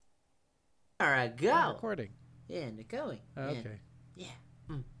All right, go. I'm recording. Yeah, and they're going. Oh, okay. Yeah.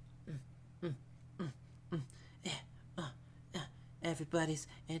 Yeah. Everybody's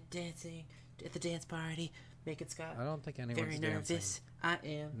dancing at the dance party, making Scott I don't think anyone's very nervous. dancing. I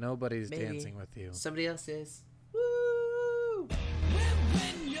am. Nobody's Maybe. dancing with you. Somebody else is. Woo! We're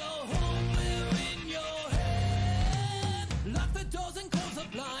in your home, we're in your head. Lock the doors and close the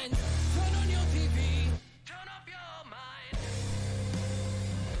blinds. Turn on your TV, turn off your mind.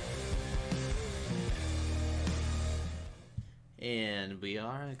 And we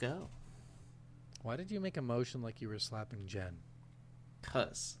are a go. Why did you make a motion like you were slapping Jen?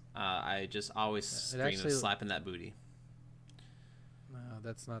 Cuz I just always dream actually- of slapping that booty. No,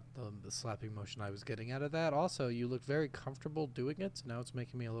 that's not the slapping motion I was getting out of that. Also, you look very comfortable doing it, so now it's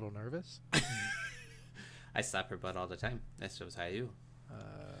making me a little nervous. I slap her butt all the time. That shows how you.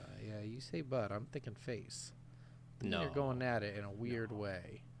 Yeah, you say butt. I'm thinking face. No. You're going at it in a weird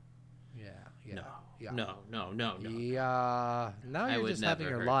way. Yeah. No. Yeah. No. Yeah. Now I you're would just having never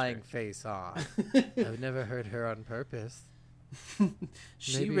your hurt lying her. face on. I've never hurt her on purpose.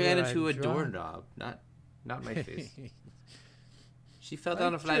 She Maybe ran when into I'm a drunk. doorknob, not my face. She fell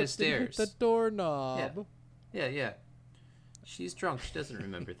down a flight of stairs. The doorknob. Yeah. She's drunk. She doesn't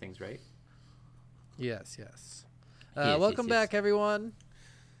remember things, right? Yes. Yes, Welcome yes. back, everyone.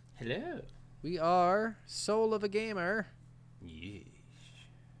 Hello. We are Soul of a Gamer. Yes.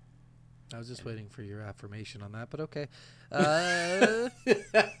 I was just waiting for your affirmation on that, but okay.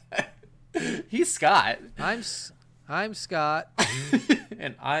 He's Scott. I'm Scott.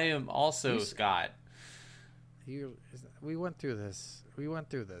 And I am also Scott. We went through this. You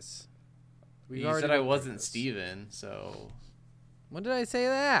We've said already I been through wasn't this. Steven, so... When did I say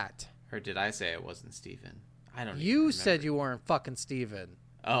that? Or did I say I wasn't Steven? I don't even You remember. said you weren't fucking Steven.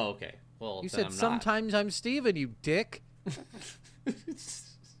 Oh, okay. Well, You then said I'm sometimes I'm Steven, you dick. not.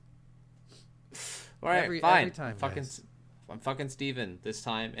 All right, Every fine. time, I'm fucking Steven this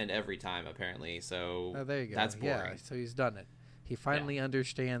time and every time, apparently. So Oh, there you go. that's boring. Yeah, so he's done it. He finally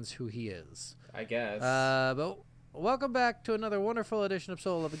understands who he is. I guess. But welcome back to another wonderful edition of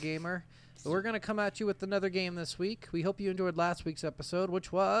Soul of a Gamer. We're going to come at you with another game this week. We hope you enjoyed last week's episode,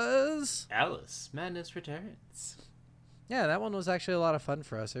 which was... Alice Madness Returns. Yeah, that one was actually a lot of fun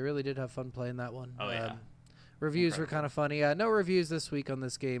for us. I really did have fun playing that one. Oh, yeah. Reviews were Incredible. kind of funny. No reviews this week on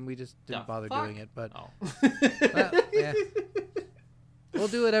this game. We just didn't bother fuck? doing it. But Oh. yeah. We'll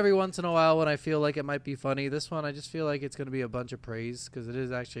do it every once in a while when I feel like it might be funny. This one, I just feel like it's going to be a bunch of praise because it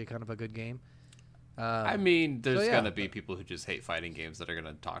is actually kind of a good game. I mean, there's yeah, gonna be people who just hate fighting games that are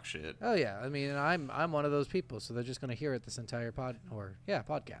gonna talk shit. Oh yeah, I mean, I'm one of those people, so they're just going to hear it this entire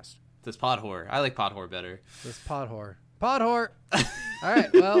podcast. This pod whore. I like pod whore better. This pod whore. All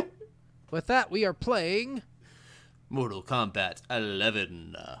right, well, with that, we are playing. Mortal Kombat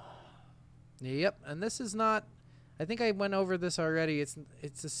 11. Yep, and this is not. I think I went over this already.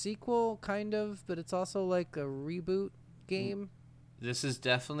 It's a sequel, kind of, but it's also like a reboot game. This is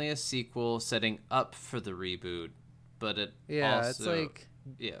definitely a sequel setting up for the reboot, but it Yeah, also... it's like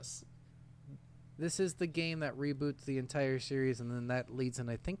Yes. this is the game that reboots the entire series, and then that leads in,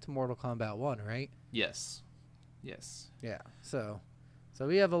 I think, to Mortal Kombat 1, right? Yes. Yeah. So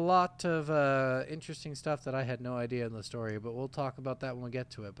we have a lot of interesting stuff that I had no idea in the story, but we'll talk about that when we get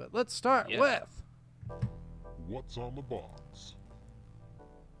to it. But let's start with What's on the box?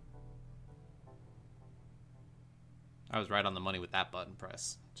 I was right on the money with that button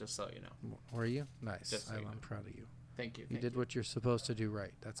press, just so you know. Were you? Nice. Just so you know. I'm proud of you. Thank you. You did what you're supposed to do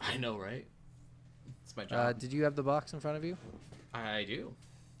right. That's I good. know, right? It's my job. Did you have the box in front of you? I do.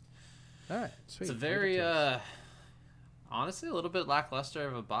 All right. Sweet. It's a Leave very, it to us. honestly, a little bit lackluster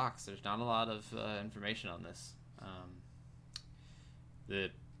of a box. There's not a lot of information on this.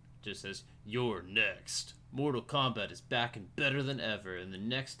 It just says, "You're next. Mortal Kombat is back and better than ever in the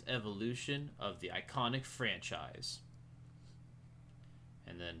next evolution of the iconic franchise."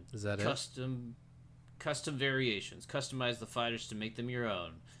 And then Is that it? custom variations. Customize the fighters to make them your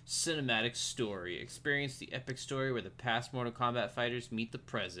own. Cinematic story. Experience the epic story where the past Mortal Kombat fighters meet the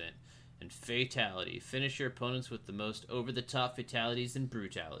present. And fatality. Finish your opponents with the most over-the-top fatalities and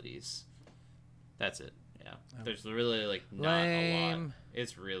brutalities. That's it. Yeah. There's really, not a lot. Lame.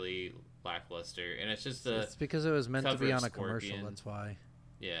 It's really lackluster. And it's just It's because it was meant to cover be of on a commercial. Scorpion. That's why.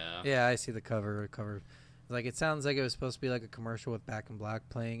 Yeah. Yeah, I see the cover. Like, it sounds like it was supposed to be like a commercial with Back in Black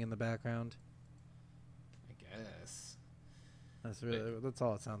playing in the background. I guess. That's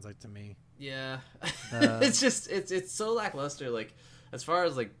all it sounds like to me. Yeah. Uh, it's just, it's so lackluster. Like, as far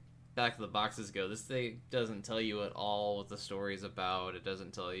as, back of the boxes go, this thing doesn't tell you at all what the story's about. It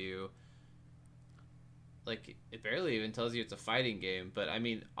doesn't tell you... it barely even tells you it's a fighting game. But, I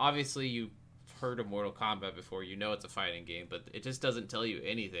mean, obviously you heard of Mortal Kombat before, you know it's a fighting game, but it just doesn't tell you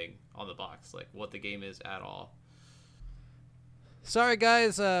anything on the box, like what the game is at all. Sorry,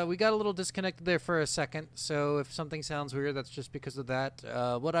 guys. We got a little disconnected there for a second, so if something sounds weird, that's just because of that.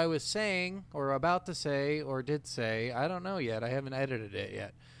 What I was saying, or about to say, or did say, I don't know yet. I haven't edited it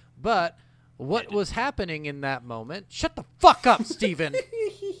yet. But what was happening in that moment... Shut the fuck up, Steven!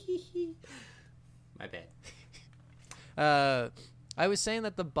 My bad. I was saying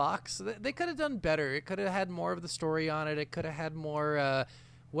that the box, they could have done better. It could have had more of the story on it. It could have had more...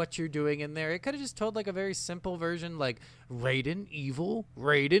 what you're doing in there. It could have just told like a very simple version, like Raiden evil,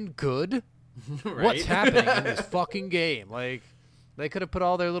 Raiden good. Right? What's happening in this fucking game? Like, they could have put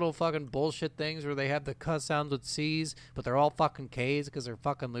all their little fucking bullshit things where they have the cuss sounds with C's, but they're all fucking K's because they're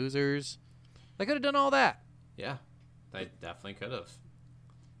fucking losers. They could have done all that. Yeah, they definitely could have.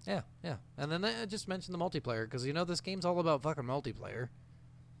 Yeah. And then they just mentioned the multiplayer because, you know, this game's all about fucking multiplayer.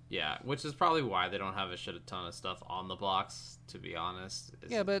 Yeah, which is probably why they don't have a shit a ton of stuff on the box, to be honest.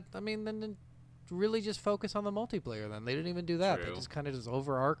 Yeah, but, I mean, then really just focus on the multiplayer then. They didn't even do that. True. They just kind of just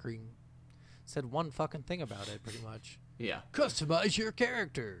overarching said one fucking thing about it, pretty much. Yeah. Customize your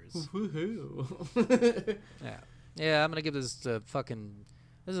characters. Woohoo. Yeah, I'm going to give this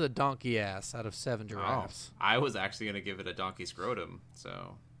this is a donkey ass out of 7 giraffes. Oh, I was actually going to give it a donkey scrotum,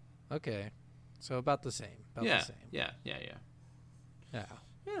 so. Okay. So about the same. Yeah.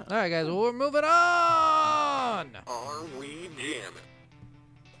 All right, guys. Well, we're moving on. Are we jamming?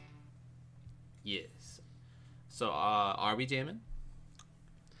 Yes. So, are we jamming?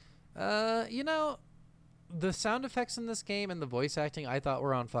 You know, the sound effects in this game and the voice acting, I thought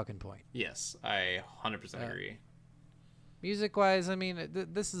were on fucking point. Yes, I 100% agree. Music-wise, I mean,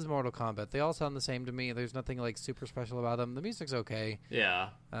 this is Mortal Kombat. They all sound the same to me. There's nothing, like, super special about them. The music's okay. Yeah.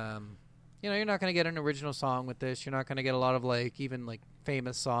 You know, you're not going to get an original song with this. You're not going to get a lot of, like, even, like,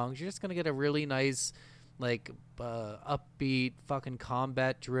 famous songs. You're just going to get a really nice, like, upbeat, fucking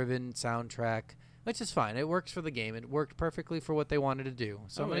combat-driven soundtrack, which is fine. It works for the game. It worked perfectly for what they wanted to do.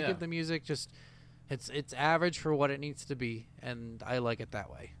 So I'm going to give the music just... It's average for what it needs to be, and I like it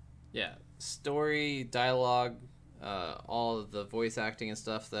that way. Yeah. Story, dialogue, all of the voice acting and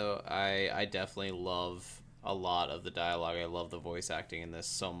stuff, though, I definitely love... a lot of the dialogue. I love the voice acting in this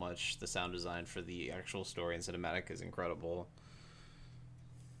so much. The sound design for the actual story and cinematic is incredible.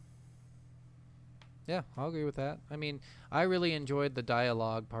 Yeah, I'll agree with that. I mean, I really enjoyed the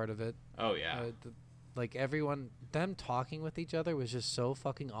dialogue part of it. Oh, yeah. Like, everyone, them talking with each other was just so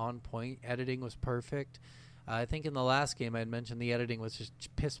fucking on point. Editing was perfect. I think in the last game I had mentioned the editing was just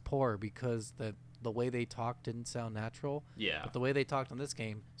piss poor because the way they talked didn't sound natural. Yeah. But the way they talked in this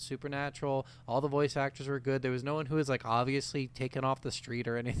game, supernatural. All the voice actors were good. There was no one who was, like, obviously taken off the street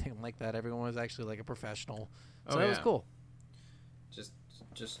or anything like that. Everyone was actually, like, a professional. So that was cool.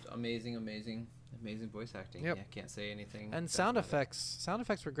 Just amazing voice acting. Yep. Yeah, can't say anything. And sound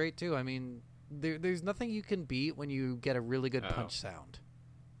effects were great, too. I mean, there's nothing you can beat when you get a really good punch sound.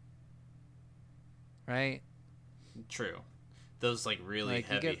 Right? True. Those, like, really like,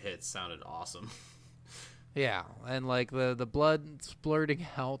 heavy hits sounded awesome. Yeah, and, like, the blood splurting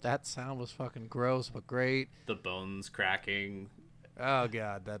out, that sound was fucking gross, but great. The bones cracking. Oh,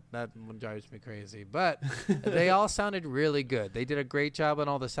 God, that one drives me crazy. But they all sounded really good. They did a great job on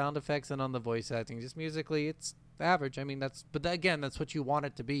all the sound effects and on the voice acting. Just musically, it's average. I mean, again, that's what you want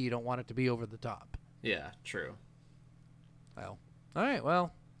it to be. You don't want it to be over the top. Yeah, true. Well, all right,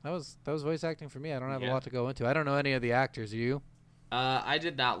 well, that was voice acting for me. I don't have a lot to go into. I don't know any of the actors. Do you? I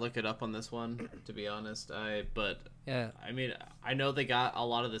did not look it up on this one, to be honest. Yeah. I mean, I know they got a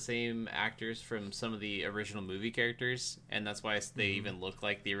lot of the same actors from some of the original movie characters, and that's why they even look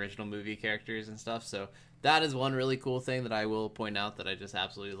like the original movie characters and stuff. So that is one really cool thing that I will point out that I just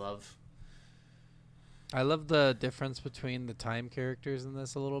absolutely love. I love the difference between the time characters in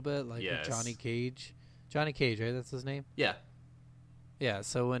this a little bit, like with Johnny Cage. Johnny Cage, right? That's his name? Yeah. Yeah,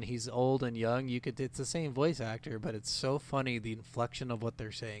 so when he's old and young, it's the same voice actor, but it's so funny. The inflection of what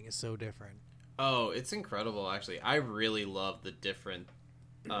they're saying is so different. Oh, it's incredible, actually. I really love the different,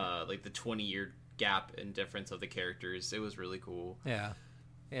 like the 20-year gap in difference of the characters. It was really cool. Yeah.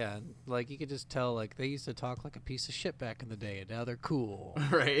 Yeah, like you could just tell, like, they used to talk like a piece of shit back in the day, and now they're cool.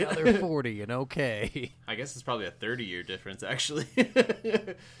 Right. Now they're 40 and okay. I guess it's probably a 30-year difference, actually.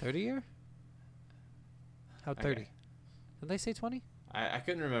 30-year? How 30? Okay. Did they say 20? I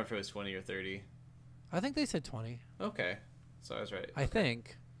couldn't remember if it was 20 or 30. I think they said 20. Okay. So I was right. I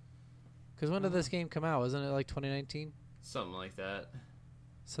think. Because when did this game come out? Wasn't it like 2019? Something like that.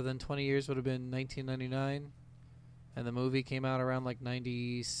 So then 20 years would have been 1999? And the movie came out around like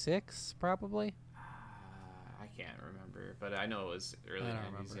 96, probably? I can't remember, but I know it was early I don't 90s.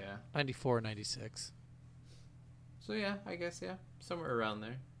 remember. Yeah. 94, 96. So yeah, I guess somewhere around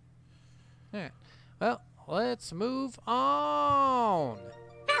there. All right. Well, let's move on.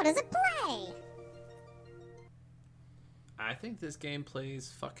 How does it play? I think this game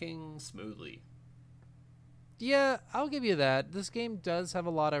plays fucking smoothly. Yeah, I'll give you that. This game does have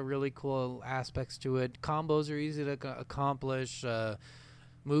a lot of really cool aspects to it. Combos are easy to accomplish.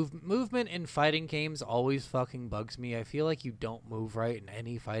 Movement in fighting games always fucking bugs me. I feel like you don't move right in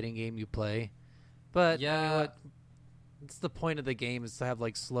any fighting game you play. But Yeah. I mean, what? It's the point of the game is to have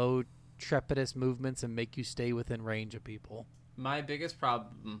like slow, trepidous movements and make you stay within range of people. My biggest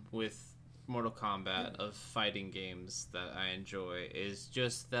problem with Mortal Kombat of fighting games that I enjoy is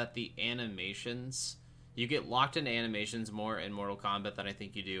just that the animations, you get locked into animations more in Mortal Kombat than I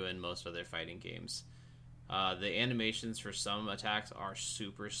think you do in most other fighting games. The animations for some attacks are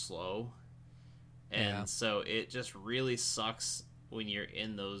super slow, and so it just really sucks when you're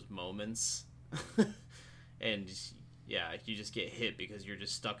in those moments. And yeah, you just get hit because you're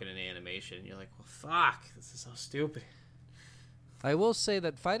just stuck in an animation. You're like, well, fuck, this is so stupid. I will say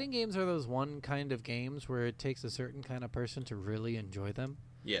that fighting games are those one kind of games where it takes a certain kind of person to really enjoy them.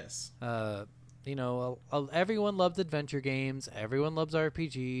 Yes. Everyone loves adventure games. Everyone loves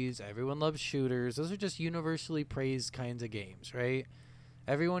RPGs. Everyone loves shooters. Those are just universally praised kinds of games, right?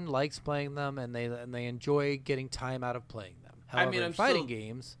 Everyone likes playing them, and they enjoy getting time out of playing them. However, I mean, in fighting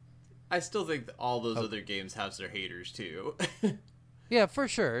games, I still think that all those other games have their haters too. yeah, for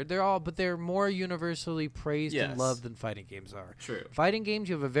sure, they're more universally praised and Yes. loved than fighting games are. True. Fighting games,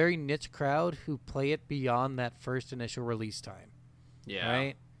 you have a very niche crowd who play it beyond that first initial release time. Yeah.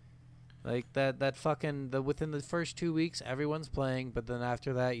 Right? Like that fucking within the first 2 weeks, everyone's playing, but then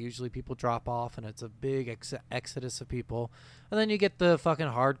after that, usually people drop off, and it's a big exodus of people. And then you get the fucking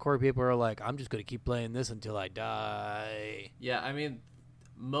hardcore people who are like, I'm just gonna keep playing this until I die. Yeah, I mean,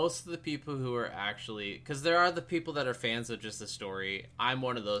 most of the people who are actually, because there are the people that are fans of just the story. I'm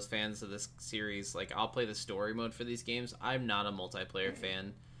one of those fans of this series. Like, I'll play the story mode for these games. I'm not a multiplayer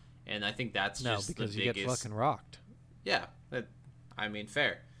fan, and I think that's No, just because the you biggest. get fucking rocked. Yeah, I mean,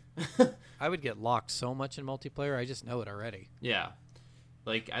 fair. I would get locked so much in multiplayer. I just know it already. Yeah.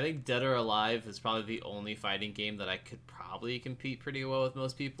 Like, I think Dead or Alive is probably the only fighting game that I could probably compete pretty well with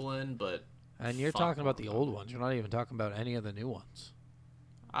most people in, but... And you're fuck talking about the Mortal old Kombat. ones. You're not even talking about any of the new ones.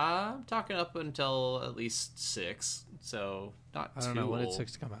 I'm talking up until at least 6, so not I don't too know. When did old.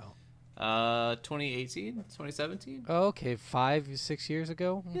 6 come out? 2018? 2017? Oh, okay, 5-6 years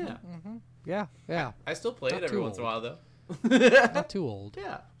ago. Yeah. Yeah. I still play Not it every too once in a while, though. Not too old.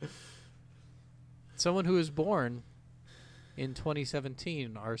 Yeah. Someone who was born in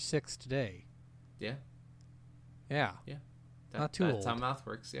 2017 are 6 today. Yeah. Yeah. Yeah. Not too That's old. how math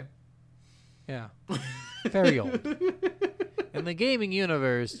works, yeah. Yeah. Very old. In the gaming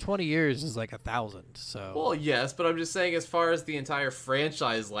universe, 20 years is like 1,000. So, Well, yes, but I'm just saying as far as the entire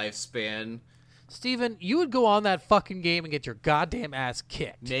franchise lifespan, Steven, you would go on that fucking game and get your goddamn ass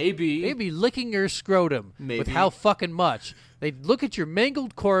kicked. maybe. They'd be licking your scrotum with Maybe. how fucking much. They'd look at your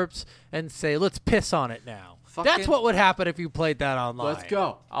mangled corpse and say, let's piss on it now. That's Fucking- what would happen if you played that online. Let's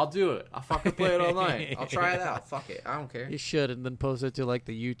go. I'll do it. I'll fucking play it all night. I'll try it out. Fuck it. I don't care. You should, and then post it to like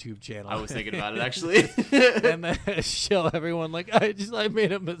the YouTube channel. I was thinking about it, actually. And then show everyone like, I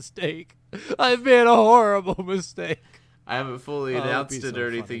made a mistake. I made a horrible mistake. I haven't fully that'd announced be it so or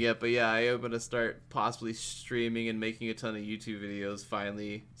anything funny. yet, but yeah, I am going to start possibly streaming and making a ton of YouTube videos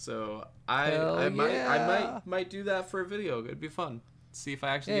finally. So Hell I yeah. might do that for a video. It'd be fun. See if I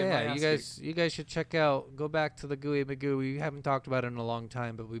actually get my Yeah, ass you guys should check out. Go back to the Gooey Magoo. We haven't talked about it in a long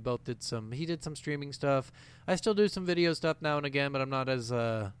time, but we both did some. He did some streaming stuff. I still do some video stuff now and again, but I'm not as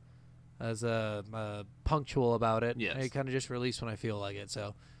punctual about it. Yes. I kind of just release when I feel like it.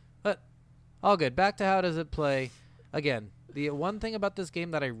 So, but all good. Back to how does it play? Again, the one thing about this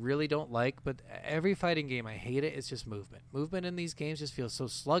game that I really don't like, but every fighting game I hate it, is just movement. Movement in these games just feels so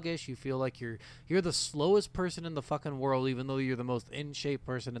sluggish. You feel like you're the slowest person in the fucking world, even though you're the most in shape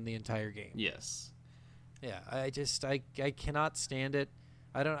person in the entire game. Yes. Yeah, I cannot stand it.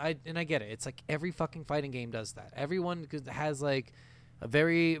 I get it. It's like every fucking fighting game does that. Everyone has like a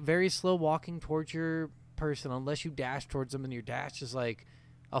very, very slow walking towards your person unless you dash towards them, and your dash is like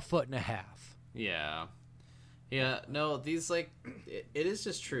a foot and a half. Yeah. Yeah, no, these, like, it is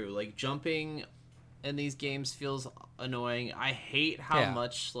just true. Like, jumping in these games feels annoying. I hate how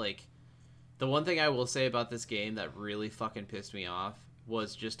much, like, the one thing I will say about this game that really fucking pissed me off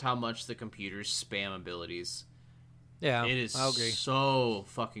was just how much the computers spam abilities. Yeah, It is I agree. so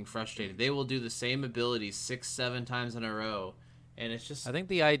fucking frustrating. They will do the same abilities 6-7 times in a row, and it's just... I think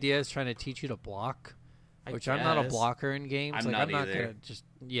the idea is trying to teach you to block, which I'm not a guess. blocker in games. I'm like not I'm not either. gonna just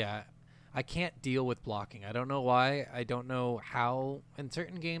I can't deal with blocking. I don't know why. I don't know how. In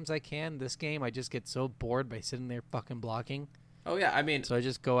certain games I can. This game I just get so bored by sitting there fucking blocking. Oh yeah, I mean, So I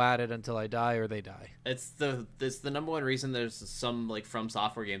just go at it until I die or they die. it's the number one reason there's some like From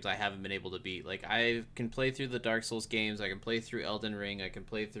Software games I haven't been able to beat. Like I can play through the Dark Souls games, I can play through Elden Ring, I can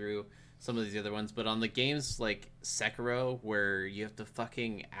play through some of these other ones, but on the games like Sekiro where you have to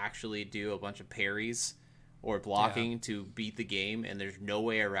fucking actually do a bunch of parries or blocking to beat the game and there's no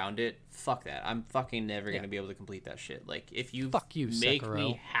way around it, fuck that. I'm fucking never going to be able to complete that shit. Like if you Fuck you, make Sekiro.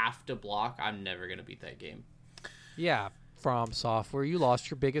 me have to block, I'm never going to beat that game. Yeah, From Software, you lost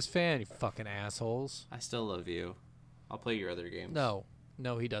your biggest fan, you fucking assholes. I still love you. I'll play your other games. No,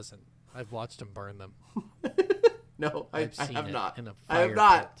 he doesn't. I've watched him burn them. No, I I've seen have it not. in a I have fire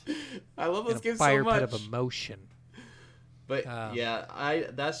not. pit. I love In those a games fire so much. pit of emotion. But yeah,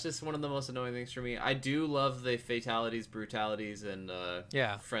 that's just one of the most annoying things for me. I do love the fatalities, brutalities, and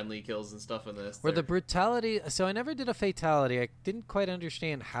friendly kills and stuff in this. Where the brutality... So I never did a fatality. I didn't quite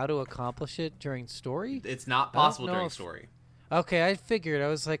understand how to accomplish it during story. It's not I don't possible know during if- story. Okay, I figured. I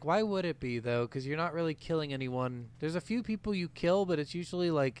was like, why would it be, though? Because you're not really killing anyone. There's a few people you kill, but it's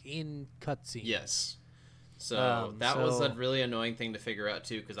usually, like, in cutscene. Yes. So that was a so- really annoying thing to figure out,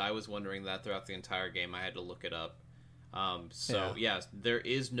 too, because I was wondering that throughout the entire game. I had to look it up. Yes, there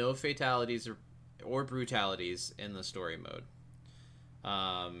is no fatalities or brutalities in the story mode.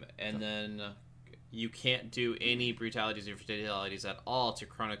 And then you can't do any brutalities or fatalities at all to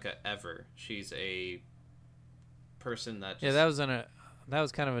Chronica ever. She's a person that just... Yeah, that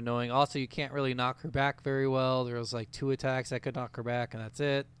was kind of annoying. Also, you can't really knock her back very well. There was, like, 2 attacks that could knock her back, and that's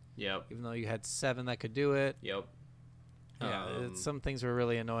it. Yep. Even though you had 7 that could do it. Yep. Yeah, some things were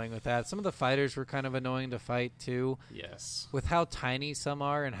really annoying with that. Some of the fighters were kind of annoying to fight, too. Yes. With how tiny some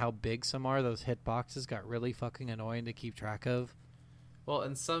are and how big some are, those hitboxes got really fucking annoying to keep track of. Well,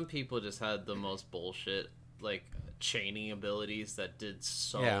 and some people just had the most bullshit, like, chaining abilities that did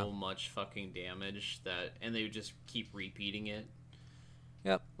so much fucking damage and they would just keep repeating it.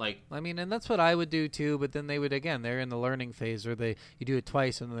 Yep. Like, I mean, and that's what I would do, too, but then they would, again, they're in the learning phase where you do it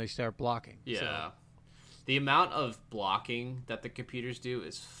twice and then they start blocking. yeah. So. The amount of blocking that the computers do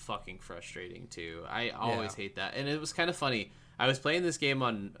is fucking frustrating, too. I always hate that. And it was kind of funny. I was playing this game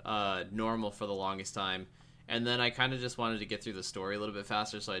on normal for the longest time, and then I kind of just wanted to get through the story a little bit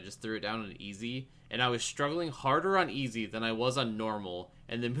faster, so I just threw it down on easy. And I was struggling harder on easy than I was on normal,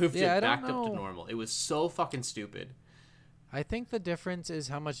 and then moved it back up to normal. It was so fucking stupid. I think the difference is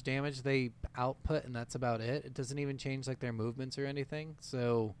how much damage they output, and that's about it. It doesn't even change like their movements or anything.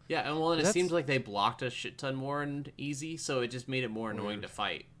 So Yeah, and it seemed like they blocked a shit ton more in easy, so it just made it more annoying to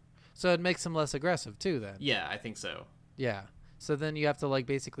fight. So it makes them less aggressive too. Then Yeah, I think so. yeah. So then you have to like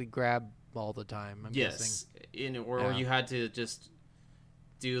basically grab all the time. I'm guessing. Or you had to just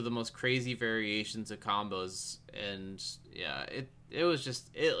do the most crazy variations of combos, and yeah, it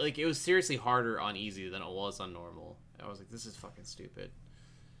was seriously harder on easy than it was on normal. I was like, this is fucking stupid.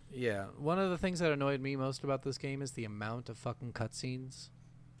 Yeah. One of the things that annoyed me most about this game is the amount of fucking cutscenes.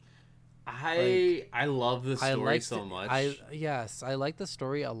 I love the story so much. I like the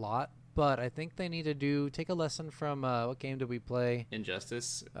story a lot, but I think they need to take a lesson from what game did we play?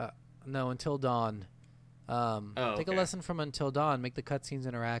 Injustice. No, Until Dawn. Take a lesson from Until Dawn. Make the cutscenes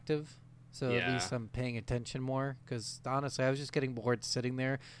interactive, so at least I'm paying attention more. Because honestly, I was just getting bored sitting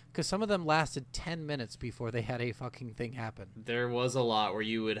there. Because some of them lasted 10 minutes before they had a fucking thing happen. There was a lot where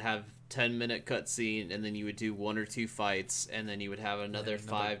you would have 10-minute cutscene, and then you would do 1 or 2 fights, and then you would have another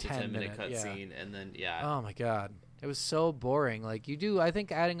 5 to 10 minute cutscene, and then Oh my god. It was so boring. Like I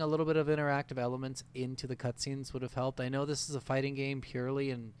think adding a little bit of interactive elements into the cutscenes would have helped. I know this is a fighting game purely,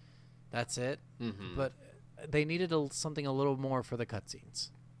 and that's it. Mm-hmm. But they needed something a little more for the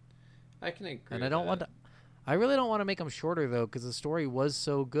cutscenes. I can agree. And I really don't want to make them shorter though, because the story was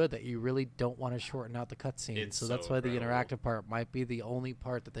so good that you really don't want to shorten out the cutscenes. So that's why the interactive part might be the only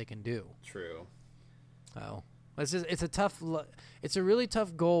part that they can do. True. Oh, it's a really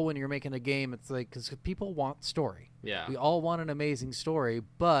tough goal when you're making a game. It's like because people want story. Yeah. We all want an amazing story,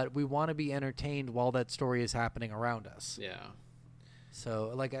 but we want to be entertained while that story is happening around us. Yeah.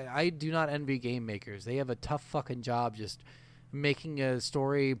 So, like, I do not envy game makers. They have a tough fucking job just making a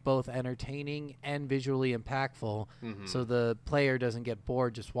story both entertaining and visually impactful, so the player doesn't get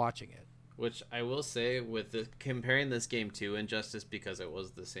bored just watching it. Which I will say, with comparing this game to Injustice, because it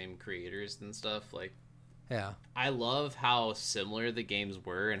was the same creators and stuff, like, yeah, I love how similar the games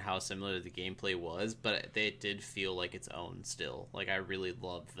were and how similar the gameplay was, but it did feel like its own still. Like, I really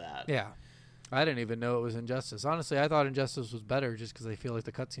loved that. Yeah. I didn't even know it was Injustice. Honestly, I thought Injustice was better just because I feel like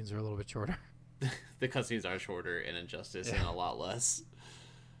the cutscenes are a little bit shorter. the cutscenes are shorter in Injustice and a lot less.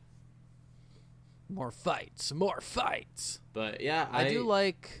 More fights, more fights. But yeah, I do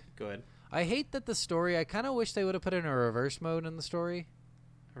like. Go ahead. I hate that the story. I kind of wish they would have put in a reverse mode in the story.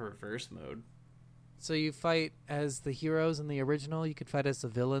 A reverse mode. So you fight as the heroes in the original. You could fight as the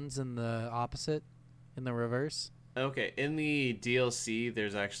villains in the opposite, in the reverse. Okay, in the DLC,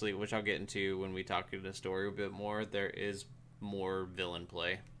 there's actually, which I'll get into when we talk through the story a bit more, there is more villain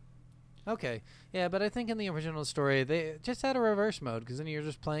play. Okay, yeah, but I think in the original story they just had a reverse mode because then you're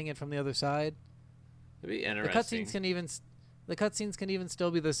just playing it from the other side. It'd be The interesting. cutscenes can even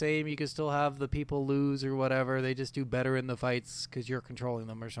still be the same. You can still have the people lose or whatever. They just do better in the fights because you're controlling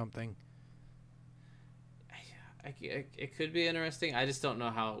them or something. It could be interesting. I just don't know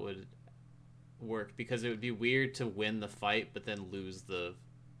how it would work because it would be weird to win the fight but then lose the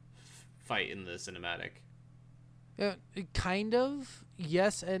fight in the cinematic. Yeah, kind of.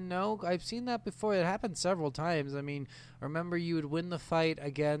 Yes and no. I've seen that before. It happened several times. I mean, remember you would win the fight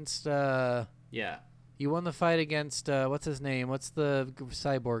against... Yeah. You won the fight against... what's his name? What's the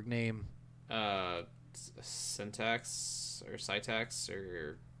cyborg name? Syntax or Cytax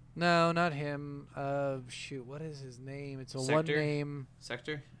or... No, not him. Shoot, what is his name? It's a Sector? one name.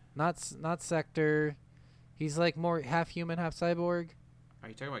 Sector? Not Sector. He's like more half human, half cyborg. Are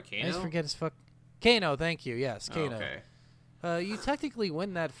you talking about I just Kano? forget his fuck. Kano, thank you. Yes, Oh, Kano. okay. You technically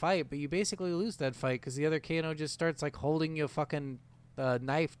win that fight, but you basically lose that fight because the other Kano just starts like holding you a fucking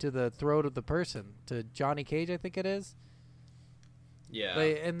knife to the throat of the person. To Johnny Cage, I think it is. Yeah.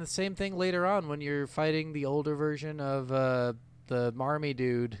 And the same thing later on when you're fighting the older version of the Marmy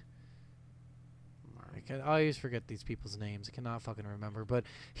dude. I always forget these people's names. I cannot fucking remember. But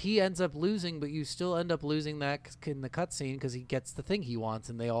he ends up losing, but you still end up losing that in the cutscene because he gets the thing he wants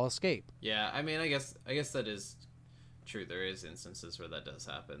and they all escape. Yeah, I mean, I guess that is true. There is instances where that does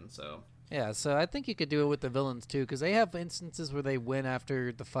happen, so... Yeah, so I think you could do it with the villains too because they have instances where they win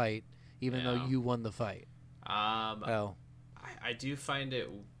after the fight, even though you won the fight. I do find it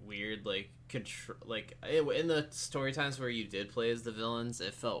weird, like, in the story times where you did play as the villains,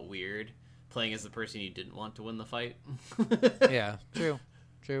 it felt weird playing as the person you didn't want to win the fight. Yeah,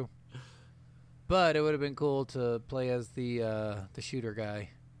 true. But it would have been cool to play as the shooter guy.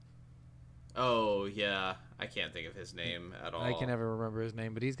 Oh yeah, I can't think of his name at all. I can never remember his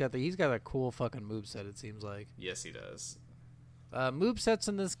name, but he's got a cool fucking moveset, it seems like. Yes, he does. Movesets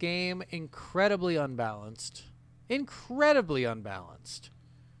in this game incredibly unbalanced. Incredibly unbalanced.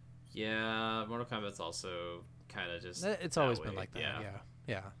 Yeah, Mortal Kombat's also kind of just... It's always been like that.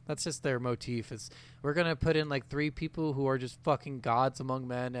 Yeah. That's just their motif. Is we're gonna put in like 3 people who are just fucking gods among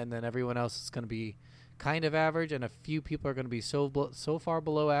men, and then everyone else is gonna be kind of average, and a few people are gonna be so far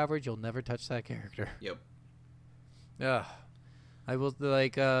below average you'll never touch that character. Yep. Ugh. I will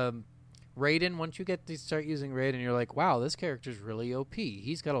like Raiden. Once you start using Raiden, you're like, wow, this character's really OP.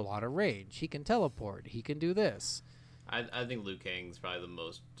 He's got a lot of range. He can teleport. He can do this. I think Liu Kang's probably the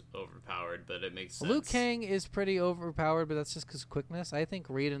most overpowered, but it makes sense. Liu Kang is pretty overpowered, but that's just because quickness. I think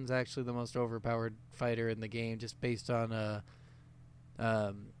Raiden's actually the most overpowered fighter in the game, just based on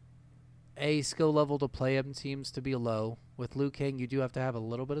a skill level to play him seems to be low. With Liu Kang, you do have to have a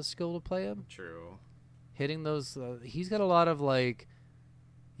little bit of skill to play him. True. Hitting those, he's got a lot of like,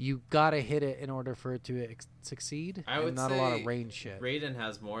 you gotta hit it in order for it to succeed. I would not say a lot of range shit. Raiden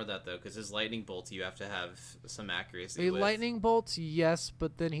has more of that though, because his lightning bolts you have to have some accuracy. The lightning bolts, yes,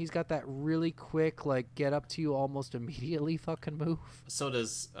 but then he's got that really quick, like get up to you almost immediately fucking move. So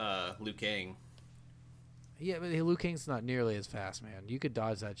does Liu Kang. Yeah, but Liu Kang's not nearly as fast, man. You could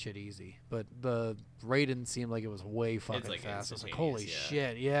dodge that shit easy. But the Raiden seemed like it was way fucking like fast. I was like, instantaneous, holy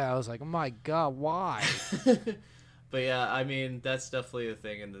yeah. shit. Yeah, I was like, oh my god, why? But yeah, I mean, that's definitely a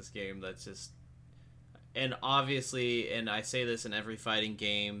thing in this game that's just... And obviously, and I say this in every fighting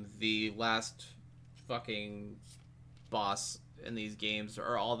game, the last fucking boss in these games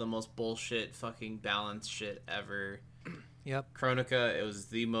are all the most bullshit fucking balanced shit ever. Yep. Chronica, it was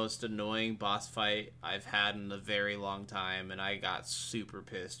the most annoying boss fight I've had in a very long time, and I got super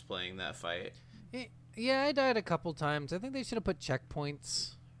pissed playing that fight. Yeah, I died a couple times. I think they should have put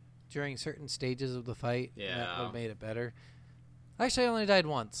checkpoints during certain stages of the fight. Yeah. That would have made it better. Actually, I only died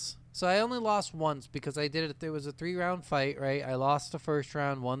once. So I only lost once because I did it. There was a 3-round fight, right? I lost the first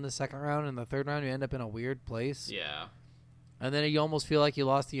round, won the second round, and the third round you end up in a weird place. Yeah. And then you almost feel like you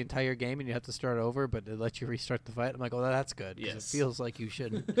lost the entire game and you have to start over, but it lets you restart the fight. I'm like, oh, that's good. 'Cause Yes. It feels like you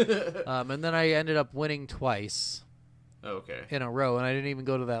shouldn't. And then I ended up winning twice Okay. in a row, and I didn't even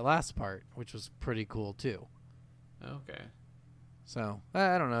go to that last part, which was pretty cool, too. Okay. So,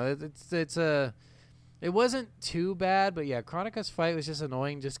 I don't know. It wasn't too bad, but yeah, Kronika's fight was just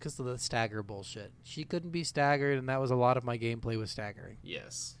annoying just because of the stagger bullshit. She couldn't be staggered, and that was a lot of my gameplay was staggering.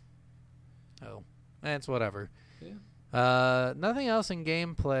 Yes. Oh, that's whatever. Yeah. Nothing else in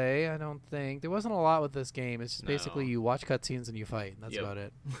gameplay, I don't think. There wasn't a lot with this game. It's just basically No. you watch cutscenes and you fight, and that's Yep. about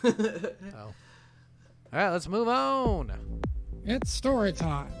it. Oh. All right, let's move on. It's story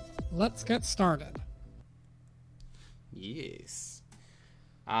time. Let's get started. Yes.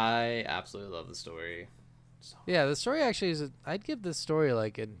 I absolutely love the story. Yeah, the story actually is. I'd give this story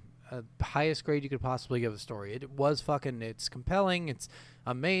like a highest grade you could possibly give a story. It was fucking. It's compelling. It's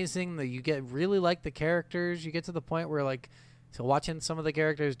amazing. That you get really like the characters. You get to the point where like, so watching some of the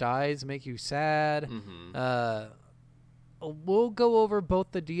characters dies make you sad. We'll go over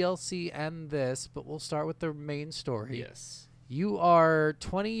both the DLC and this, but we'll start with the main story. Yes. You are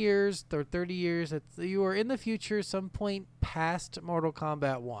 20 years or 30 years. You are in the future, some point past Mortal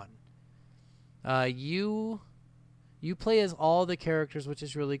Kombat 1. You play as all the characters, which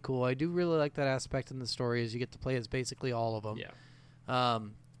is really cool. I do really like that aspect in the story, is you get to play as basically all of them. Yeah.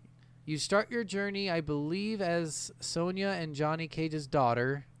 You start your journey, I believe, as Sonya and Johnny Cage's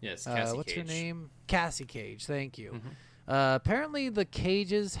daughter. Yes, Cassie what's her Cage. name? Cassie Cage. Thank you. Mhm. Apparently, the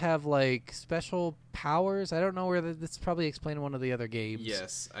Cages have like special powers. I don't know where that's probably explained in one of the other games.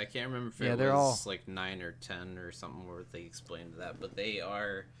 Yes, I can't remember if Yeah, it they're was all- like 9 or 10 or something where they explained that, but they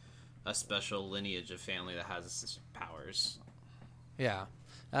are a special lineage of family that has powers. Yeah.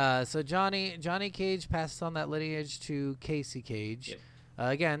 So Johnny Cage passes on that lineage to Casey Cage. Yep.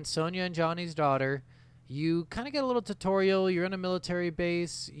 Again, Sonya and Johnny's daughter. You kind of get a little tutorial. You're in a military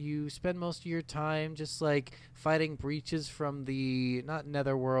base. You spend most of your time just like fighting breaches from the not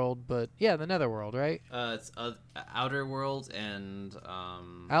Netherworld, but yeah, the Netherworld, right? It's Outer World and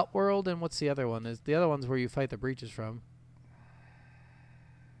Outworld, and what's the other one? Is the other one's where you fight the breaches from?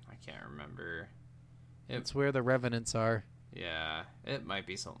 I can't remember. It's where the Revenants are. Yeah, it might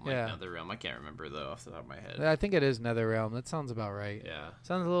be something like Yeah. NetherRealm. I can't remember though off the top of my head. I think it is Netherrealm. That sounds about right. Yeah.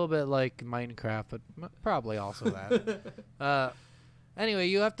 Sounds a little bit like Minecraft, but probably also that. Anyway,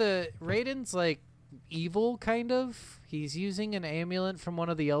 you have to. Raiden's like evil, kind of. He's using an amulet from one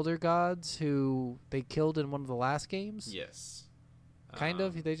of the Elder Gods who they killed in one of the last games. Yes. Kind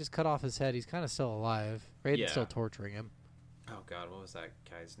of. They just cut off his head. He's kind of still alive. Raiden's Yeah. still torturing him. Oh God, what was that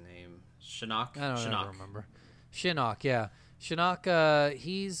guy's name? Shinnok. I don't Shinnok. remember. Shinnok, yeah. Shinnok,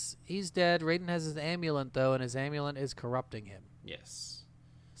 he's dead. Raiden has his amulet, though, and his amulet is corrupting him. Yes.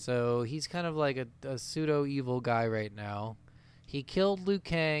 So he's kind of like a pseudo-evil guy right now. He killed Liu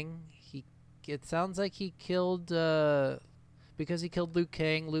Kang. It sounds like he killed... because he killed Liu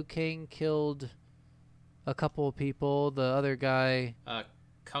Kang killed a couple of people. The other guy...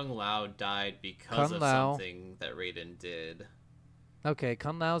 Kung Lao died because Kung of Lao. something that Raiden did. Okay,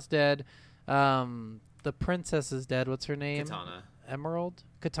 Kung Lao's dead. The princess is dead. What's her name? Katana. Emerald?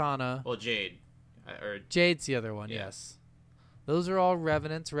 Katana. Well, Jade. Or Jade's the other one, Yeah. yes. Those are all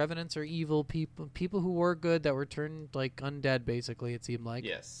revenants. Revenants are evil people who were good that were turned like undead, basically, it seemed like.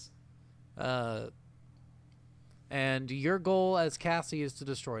 yes. And your goal as Cassie is to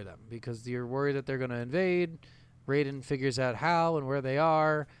destroy them because you're worried that they're going to invade. Raiden figures out how and where they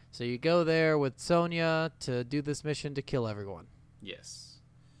are. So you go there with Sonya to do this mission to kill everyone. Yes.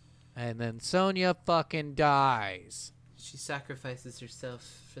 And then Sonya fucking dies. She sacrifices herself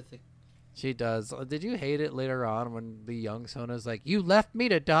for the. She does. Did you hate it later on when the young Sonya's like, "You left me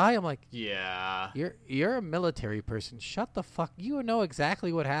to die"? I'm like, Yeah. You're a military person. Shut the fuck. You know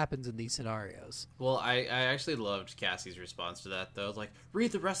exactly what happens in these scenarios. Well, I actually loved Cassie's response to that, though. Like,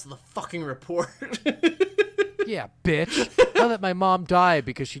 read the rest of the fucking report. Yeah, bitch. I let my mom die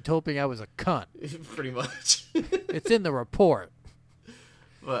because she told me I was a cunt. Pretty much. It's in the report.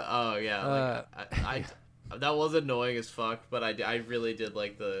 But, oh, yeah. Like, I that was annoying as fuck, but I really did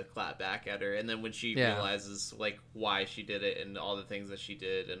like the clap back at her. And then when she realizes, like, why she did it and all the things that she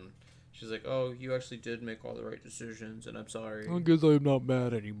did, and she's like, oh, you actually did make all the right decisions, and I'm sorry. I guess I'm not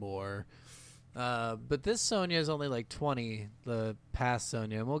mad anymore. But this Sonya is only like 20, the past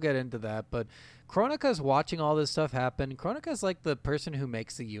Sonya, and we'll get into that. But Kronika's watching all this stuff happen. Kronika's like the person who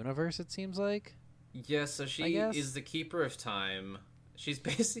makes the universe, it seems like. Yeah, so she is the keeper of time. She's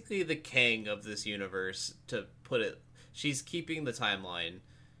basically the Kang of this universe, to put it. She's keeping the timeline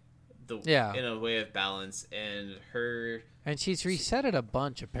in a way of balance, and her... And she's reset it a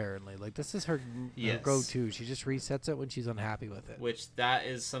bunch, apparently. Like, this is her go-to. She just resets it when she's unhappy with it. Which, that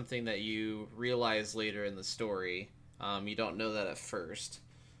is something that you realize later in the story. You don't know that at first.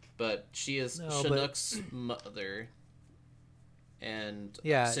 But she is Shinnok's mother. And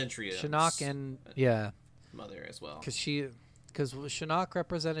Yeah, Centrion's Shinnok and... mother as well. Because because Shinnok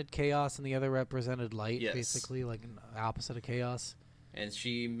represented chaos and the other represented light, Yes. basically, like an opposite of chaos. And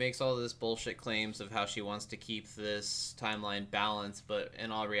she makes all this bullshit claims of how she wants to keep this timeline balanced, but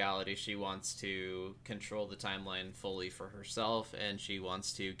in all reality, she wants to control the timeline fully for herself, and she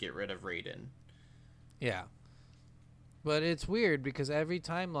wants to get rid of Raiden. Yeah. But it's weird because every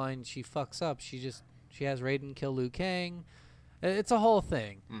timeline she fucks up, she has Raiden kill Liu Kang. It's a whole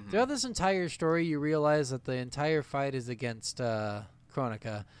thing. Mm-hmm. Throughout this entire story, you realize that the entire fight is against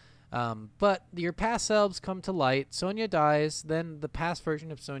Kronika. But your past selves come to light. Sonya dies. Then the past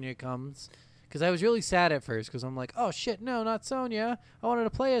version of Sonya comes. Because I was really sad at first because I'm like, oh, shit, no, not Sonya. I wanted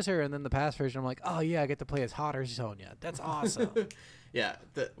to play as her. And then the past version, I'm like, oh, yeah, I get to play as hotter Sonya. That's awesome. Yeah,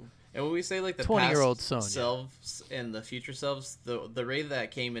 and when we say like the 20-year-old past Sonya. selves and the future selves, the way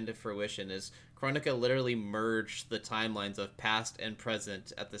that came into fruition is Kronika literally merged the timelines of past and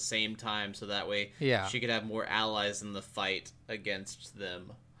present at the same time, so that way she could have more allies in the fight against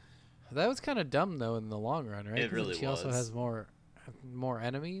them. That was kind of dumb, though, in the long run, right? It really she was. also has more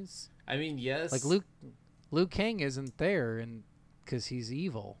enemies. I mean, yes. Like, Liu Kang isn't there and because he's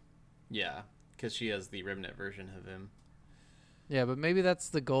evil. Yeah, because she has the Remnant version of him. Yeah, but maybe that's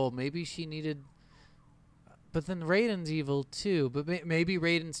the goal. Maybe she needed... But then Raiden's evil, too. But maybe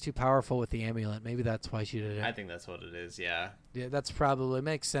Raiden's too powerful with the amulet. Maybe that's why she did it. I think that's what it is, yeah. Yeah, that's probably... It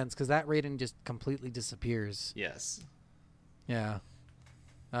makes sense, because that Raiden just completely disappears. Yes. Yeah.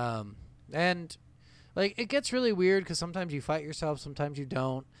 And, like, it gets really weird, because sometimes you fight yourself, sometimes you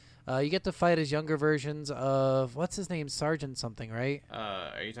don't. You get to fight as younger versions of... What's his name? Sergeant something, right?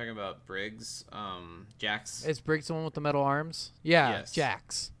 Are you talking about Briggs? Jax? Is Briggs the one with the metal arms? Yeah, Yes.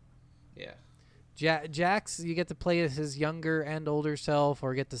 Jax. Yeah. Jax, you get to play as his younger and older self,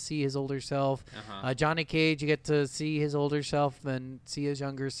 or get to see his older self. Uh-huh. Johnny Cage, you get to see his older self, then see his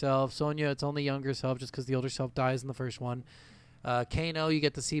younger self. Sonya, it's only younger self, just because the older self dies in the first one. Kano, you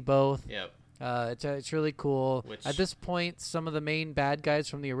get to see both. Yep. It's really cool. Which- At this point, some of the main bad guys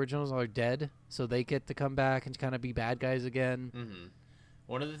from the originals are dead, so they get to come back and kind of be bad guys again. Mm-hmm.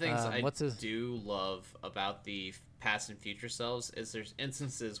 One of the things I what's his- do love about the past and future selves is there's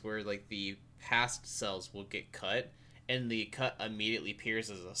instances where like the past selves will get cut, and the cut immediately appears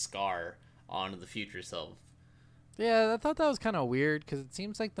as a scar on the future self. Yeah, I thought that was kind of weird, because it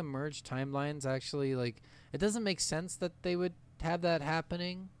seems like the merged timelines actually, like, it doesn't make sense that they would have that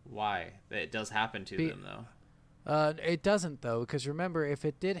happening. Why? It does happen to them, though. It doesn't, though, because remember, if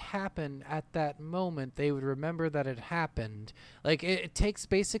it did happen at that moment, they would remember that it happened. Like, it takes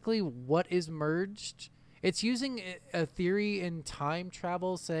basically what is merged. It's using a theory in time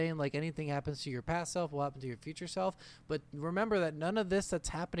travel, saying, like, anything happens to your past self will happen to your future self. But remember that none of this that's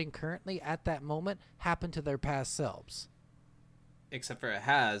happening currently at that moment happened to their past selves. Except for it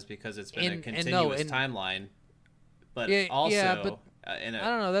has, because it's been a In- continuous in- timeline. But Yeah, also, yeah, but I don't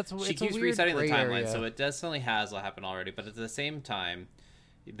know. That's she it's keeps a weird resetting the gray timeline, area. so it definitely has what happened already. But at the same time,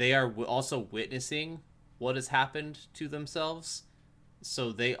 they are also witnessing what has happened to themselves,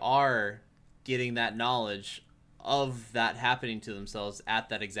 so they are getting that knowledge of that happening to themselves at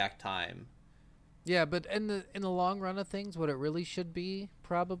that exact time. Yeah, but in the long run of things, what it really should be,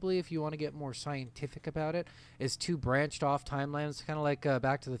 probably, if you want to get more scientific about it, is two branched off timelines, kind of like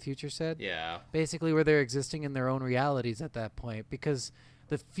Back to the Future said. Yeah. Basically, where they're existing in their own realities at that point, because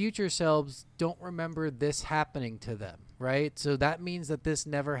the future selves don't remember this happening to them, right? So that means that this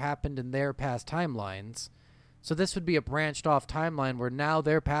never happened in their past timelines. So this would be a branched off timeline where now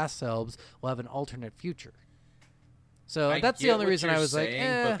their past selves will have an alternate future. So that's the get only what reason you're I was saying,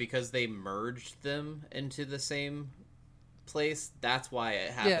 like, but because they merged them into the same place, that's why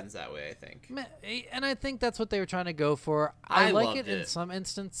it happens that way, I think. And I think that's what they were trying to go for. I like loved it in some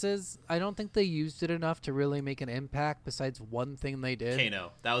instances. I don't think they used it enough to really make an impact besides one thing they did.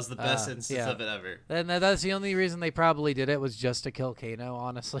 Kano. That was the best instance yeah. of it ever. And that's the only reason they probably did it, was just to kill Kano,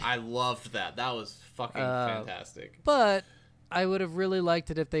 honestly. I loved that. That was fucking fantastic. But I would have really liked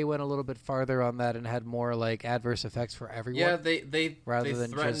it if they went a little bit farther on that and had more like adverse effects for everyone. Yeah, they rather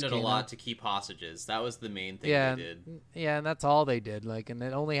than threatened just it a Kano. lot to keep hostages. That was the main thing Yeah, they did. Yeah, and that's all they did. Like, and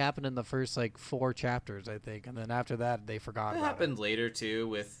it only happened in the first like 4 chapters, I think, and then after that they forgot It about happened later too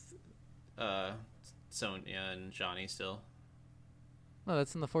with Sonya and Johnny still. No,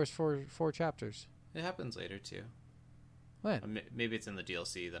 that's in the first four chapters. It happens later too. When? Maybe it's in the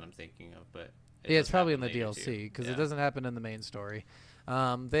DLC that I'm thinking of, but Yeah, it's does probably in happen the later, DLC too. because Yeah. it doesn't happen in the main story.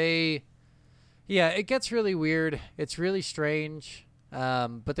 It gets really weird. It's really strange.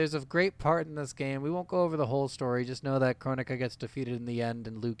 But there's a great part in this game. We won't go over the whole story. Just know that Kronika gets defeated in the end,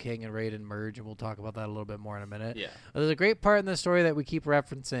 and Liu Kang and Raiden merge, and we'll talk about that a little bit more in a minute. Yeah. There's a great part in the story that we keep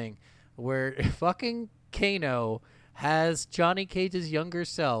referencing, where fucking Kano has Johnny Cage's younger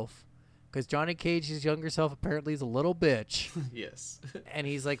self, because Johnny Cage's younger self apparently is a little bitch, Yes. and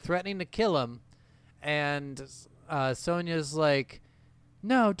he's like threatening to kill him, and Sonya's like,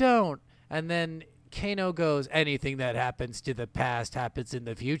 no, don't. And then Kano goes, anything that happens to the past happens in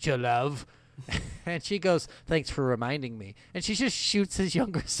the future, love. And she goes, thanks for reminding me. And she just shoots his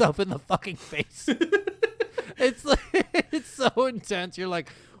younger self in the fucking face. It's like, it's so intense. You're like,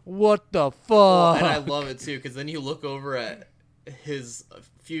 what the fuck? Well, and I love it too, because then you look over at his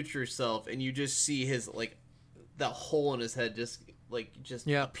future self and you just see his, like, that hole in his head just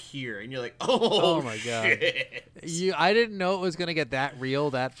appear, and you're like, oh my god. I didn't know it was gonna get that real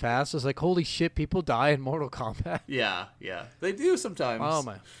that fast. I was like, holy shit, people die in Mortal Kombat. Yeah, they do sometimes. Oh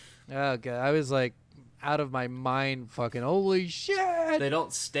my, oh god, I was like out of my mind, fucking holy shit. They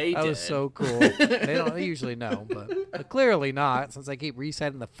don't stay dead. That was so cool. They usually know, but clearly not, since I keep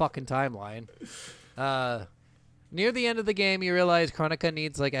resetting the fucking timeline. Near the end of the game, you realize Kronika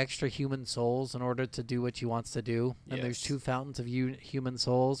needs like extra human souls in order to do what she wants to do. And there's 2 fountains of human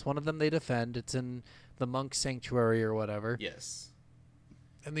souls. One of them they defend. It's in the monk sanctuary or whatever. Yes.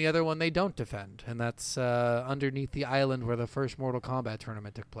 And the other one they don't defend. And that's underneath the island where the first Mortal Kombat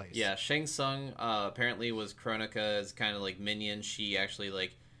tournament took place. Yeah, Shang Tsung apparently was Kronika's kind of like minion. She actually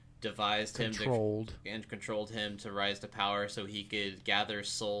like devised him and controlled him to rise to power so he could gather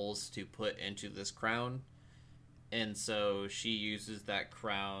souls to put into this crown. And so she uses that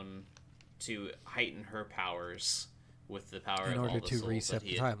crown to heighten her powers with the power of all the souls. In order to reset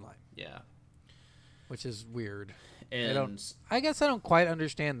the timeline. Yeah. Which is weird. And I guess I don't quite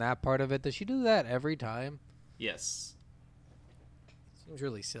understand that part of it. Does she do that every time? Yes. Seems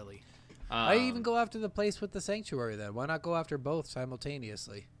really silly. Why even go after the place with the sanctuary then? Why not go after both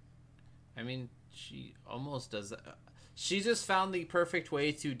simultaneously? I mean, she almost does that. She just found the perfect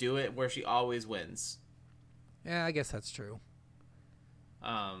way to do it where she always wins. Yeah, I guess that's true.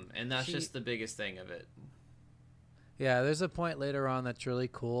 And that's just the biggest thing of it. Yeah, there's a point later on that's really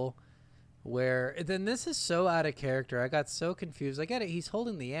cool where then this is so out of character. I got so confused. I get it. He's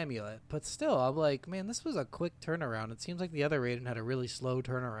holding the amulet, but still, I'm like, man, this was a quick turnaround. It seems like the other Raiden had a really slow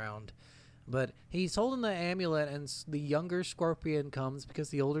turnaround. But he's holding the amulet, and the younger Scorpion comes because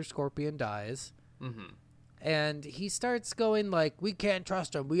the older Scorpion dies. Mm-hmm. And he starts going like, we can't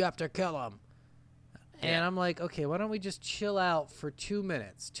trust him. We have to kill him. And I'm like, okay, why don't we just chill out for 2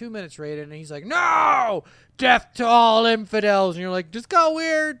 minutes? 2 minutes, Raiden. And he's like, no! Death to all infidels. And you're like, this got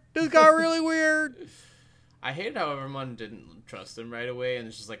weird. This got really weird. I hate how everyone didn't trust him right away. And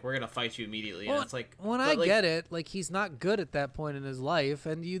it's just like, we're going to fight you immediately. Well, and it's like, get it. Like, he's not good at that point in his life.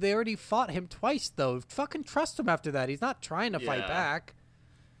 And they already fought him twice, though. Fucking trust him after that. He's not trying to fight back.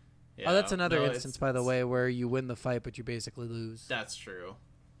 Yeah. Oh, that's another instance, by the way, where you win the fight, but you basically lose. That's true.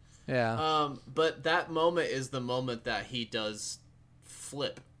 Yeah. But that moment is the moment that he does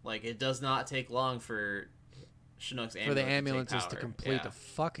flip. Like, it does not take long for Chinook's amulet for the ambulances to complete to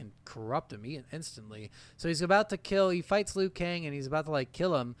fucking corrupt him instantly. So he's about to he fights Liu Kang, and he's about to, like,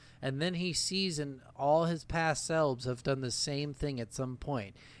 kill him, and then he sees and all his past selves have done the same thing at some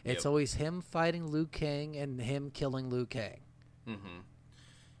point. It's always him fighting Liu Kang and him killing Liu Kang. Mm-hmm.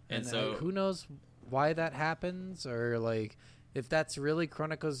 And so who knows why that happens, or, like, if that's really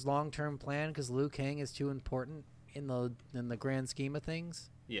Kronika's long-term plan, because Liu Kang is too important in the grand scheme of things.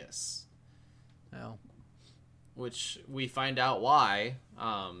 Yes. No. Which we find out why,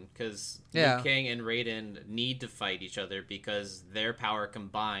 because Liu Kang and Raiden need to fight each other because their power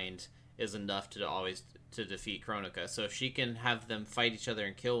combined is enough to defeat Kronika. So if she can have them fight each other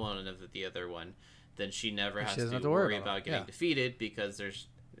and kill one of the other one, then she never has to worry about getting defeated, because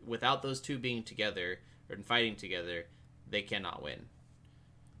without those two being together or fighting together, they cannot win.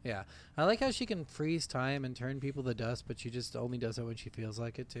 Yeah. I like how she can freeze time and turn people to dust, but she just only does it when she feels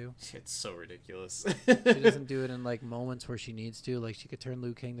like it too. It's so ridiculous. She doesn't do it in, like, moments where she needs to. Like, she could turn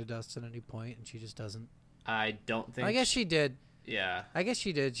Liu Kang to dust at any point, and she just doesn't. I don't think... I guess she did. Yeah. I guess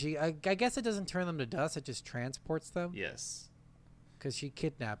she did. I guess it doesn't turn them to dust. It just transports them. Yes. Because she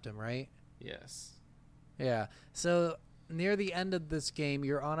kidnapped him, right? Yes. Yeah. So... near the end of this game,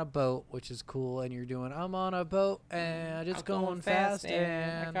 you're on a boat, which is cool, and you're doing, I'm on a boat, and I'm going fast,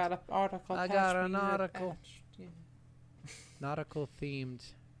 and I got an article. Nautical-themed.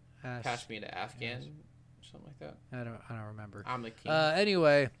 Pass me to Afghan, something like that. I don't remember. I'm the king.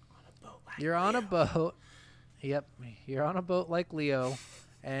 Anyway, you're on a boat. Yep, you're on a boat like Leo,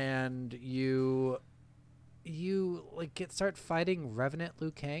 and you like start fighting Revenant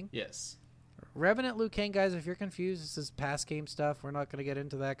Liu Kang. Yes. Revenant Liu Kang, guys, if you're confused, this is past game stuff. We're not going to get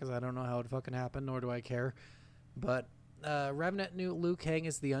into that because I don't know how it fucking happened, nor do I care. But Revenant Liu Kang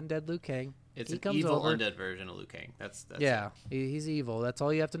is the undead Liu Kang. It's He an comes evil over. undead version of Liu Kang. That's Yeah, it. he's evil. That's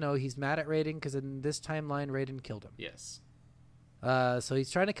all you have to know. He's mad at Raiden because in this timeline, Raiden killed him. Yes. So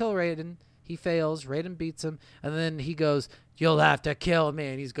he's trying to kill Raiden. He fails. Raiden beats him, and then he goes, "You'll have to kill me."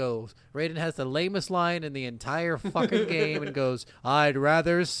 And he goes, Raiden has the lamest line in the entire fucking game, and goes, "I'd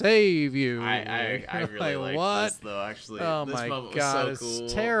rather save you." I really like what? this though. Actually, Oh this my moment god, was so cool.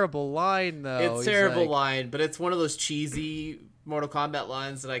 it's terrible line though. It's He's terrible like, line, but it's one of those cheesy Mortal Kombat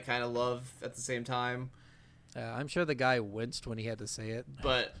lines that I kind of love at the same time. I'm sure the guy winced when he had to say it.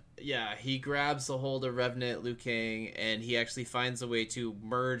 But yeah, he grabs a hold of Revenant Liu Kang, and he actually finds a way to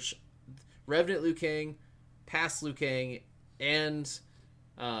merge Revenant Liu Kang, past Liu Kang, and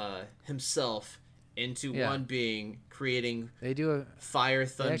himself into one being, creating They do a Fire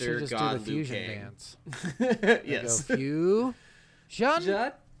they actually Thunder just God do the Liu fusion Kang. dance. Yes. They go, fusion,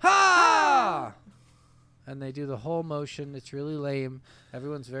 Judd? ha! And they do the whole motion. It's really lame.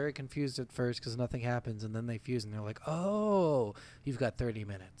 Everyone's very confused at first because nothing happens, and then they fuse, and they're like, "Oh, you've got 30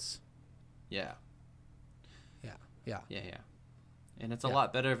 minutes." Yeah. Yeah. Yeah. And it's a Yeah.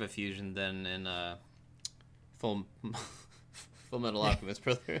 lot better of a fusion than in Full Metal Alchemist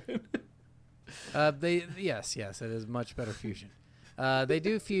Brotherhood. Yes, it is much better fusion. They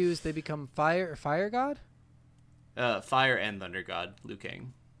do fuse. They become fire god. Fire and Thunder God Liu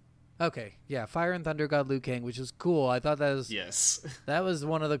Kang. Okay, yeah, Fire and Thunder God Liu Kang, which is cool. I thought Yes. that was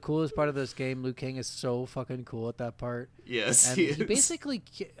one of the coolest part of this game. Liu Kang is so fucking cool at that part. Yes, And he he is. basically,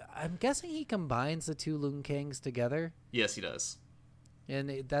 I'm guessing he combines the two Liu Kangs together, Yes, he does.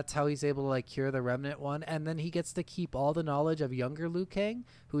 and that's how he's able to like cure the Remnant one. And then he gets to keep all the knowledge of younger Liu Kang,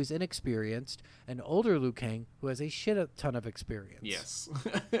 who is inexperienced, and older Liu Kang, who has a shit ton of experience. Yes.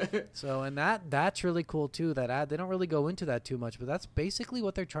 So, and that's really cool too. They don't really go into that too much, but that's basically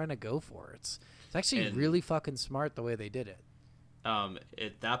what they're trying to go for. It's actually And- really fucking smart the way they did it.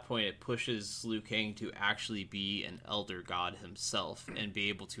 At that point, it pushes Liu Kang to actually be an elder god himself and be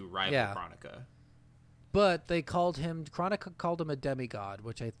able to rival Yeah. Kronika. But Kronika called him a demigod,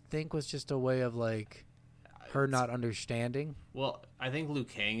 which I think was just a way of like her not understanding. Well, I think Liu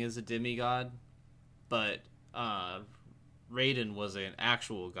Kang is a demigod, but Raiden was an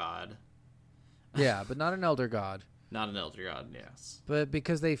actual god, Yeah, but not an elder god. not an elder god. Yes. But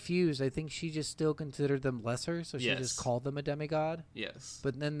because they fused, I think she just still considered them lesser, so she Yes. just called them a demigod. Yes.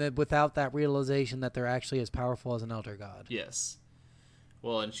 But then without that realization that they're actually as powerful as an elder god. Yes.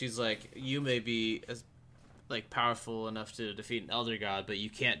 Well, and she's like, you may be as like powerful enough to defeat an elder god, but you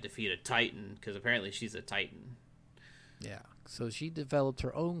can't defeat a titan, because apparently she's a titan. Yeah. So she developed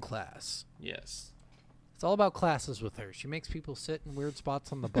her own class. Yes. It's all about classes with her. She makes people sit in weird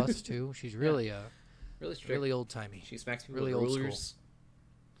spots on the bus too. She's really Really strict. really old timey. She smacks people really with old rulers.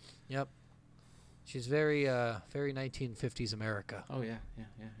 Yep. She's very 1950s America. Oh yeah.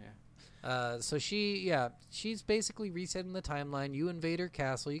 So she's basically resetting the timeline. You invade her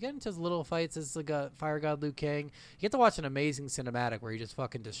castle. You get into little fights as the Fire God Liu Kang. You get to watch an amazing cinematic where he just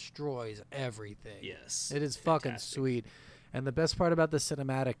fucking destroys everything. Yes. It is fucking Fantastic. sweet. And the best part about the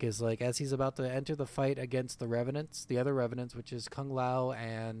cinematic is like as he's about to enter the fight against the other Revenants, which is Kung Lao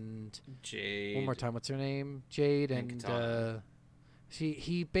and Jade. one more time, what's her name? Jade And and Katana.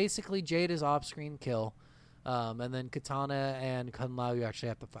 he basically Jade is off screen kill. And then Katana and Kung Lao you actually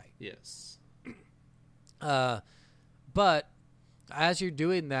have to fight. Yes. But as you're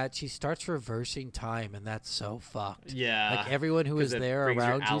doing that, she starts reversing time, and that's so fucked. Yeah. Like everyone who 'cause is it there brings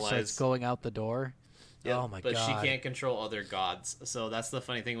your around you starts allies. going out the door. Yeah, Oh my but god! she can't control other gods. So that's the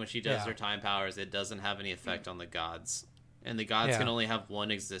funny thing when she does Yeah. her time powers, it doesn't have any effect on the gods. And the gods Yeah. can only have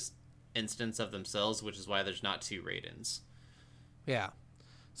one instance of themselves, which is why there's not two Raidens. Yeah.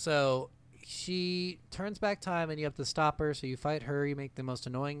 So she turns back time, and you have to stop her. So you fight her. You make the most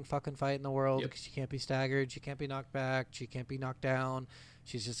annoying fucking fight in the world Yep. because she can't be staggered. She can't be knocked back. She can't be knocked down.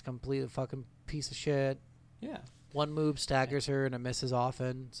 She's just a complete fucking piece of shit. Yeah. One move staggers her, and it misses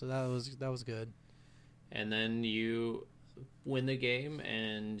often. So that was good. And then you win the game,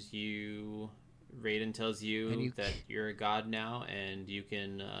 and Raiden tells you, And you- that you're a god now, and you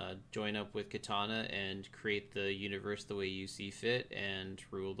can join up with Katana and create the universe the way you see fit and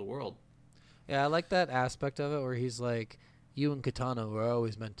rule the world. Yeah, I like that aspect of it where he's like, you and Katana were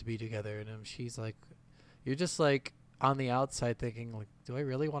always meant to be together. And she's like, you're just like on the outside thinking, like, do I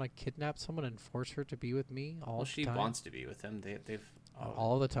really want to kidnap someone and force her to be with me all Well, the she time? wants to be with him. They've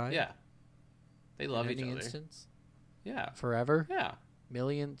all the time? Yeah. They love In each any other. instance? Yeah. Forever? Yeah.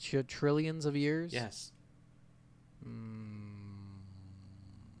 Trillions of years? Yes. Mm,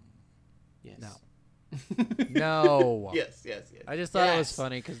 Yes. No. No. Yes. I just thought it was Yes.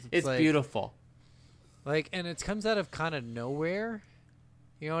 funny because It's like, beautiful. Like, and it comes out of kind of nowhere.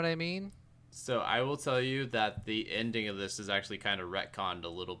 You know what I mean? So I will tell you that the ending of this is actually kind of retconned a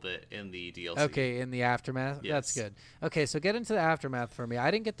little bit in the DLC. Okay, in the aftermath. Yes. That's good. Okay, so get into the aftermath for me.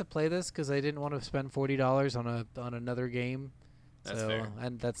 I didn't get to play this because I didn't want to spend $40 on another game. That's fair.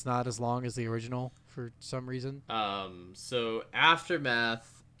 And that's not as long as the original for some reason. So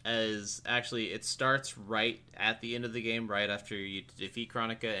Aftermath is actually, it starts right at the end of the game, right after you defeat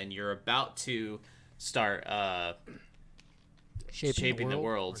Kronika, and you're about to start shaping the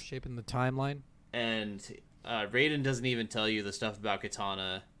world. Or shaping the timeline. And Raiden doesn't even tell you the stuff about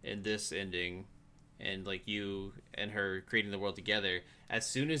Katana in this ending, and like you and her creating the world together. As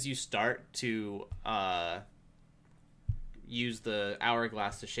soon as you start to use the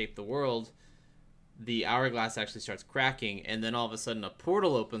hourglass to shape the world, the hourglass actually starts cracking, and then all of a sudden a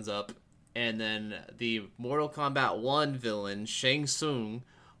portal opens up, and then the Mortal Kombat 1 villain Shang Tsung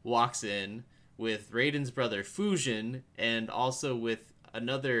walks in with Raiden's brother Fusion, and also with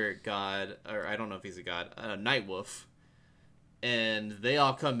another god, or I don't know if he's a god, Nightwolf. And they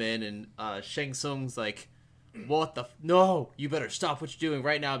all come in, and Shang Tsung's like, what the no, you better stop what you're doing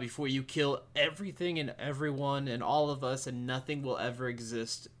right now before you kill everything and everyone and all of us, and nothing will ever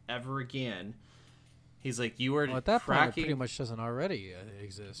exist ever again. He's like, you are at that point, it cracking... pretty much doesn't already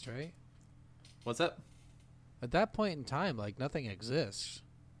exist, right? What's that? At that point in time, like, nothing exists.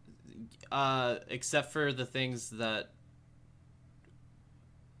 Except for the things that...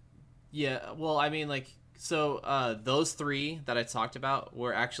 Yeah, well, I mean, like... So, those three that I talked about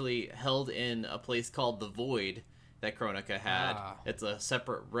were actually held in a place called the Void that Kronika had. Ah. It's a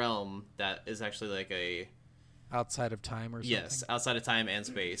separate realm that is actually like a... Outside of time or something? Yes, outside of time and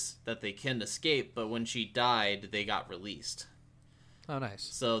space, that they can escape, but when she died, they got released. Oh, nice.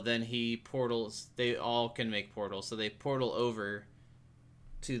 So then he portals... They all can make portals, so they portal over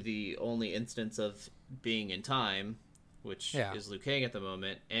to the only instance of being in time, which is Liu Kang at the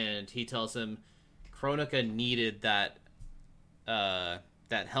moment, and he tells him... Kronika needed that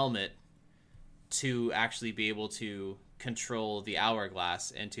helmet to actually be able to control the hourglass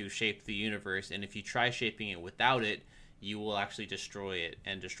and to shape the universe. And if you try shaping it without it, you will actually destroy it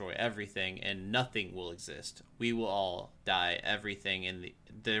and destroy everything, and nothing will exist. We will all die. Everything, and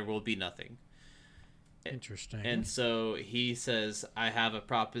there will be nothing. Interesting. And so he says, "I have a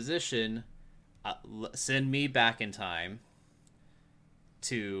proposition. Send me back in time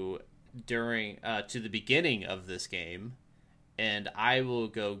to." To the beginning of this game, and I will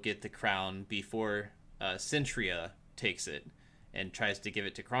go get the crown before Centria takes it and tries to give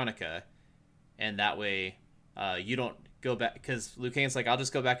it to Kronika, and that way you don't go back, because Liu Kang's like, I'll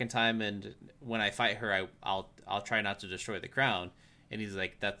just go back in time, and when I fight her, I'll try not to destroy the crown. And he's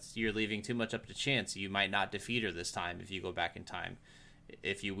like, you're leaving too much up to chance. You might not defeat her this time if you go back in time.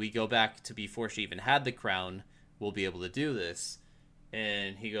 If we go back to before she even had the crown, we'll be able to do this.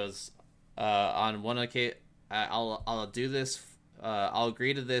 And he goes, on one occasion, I'll do this. I'll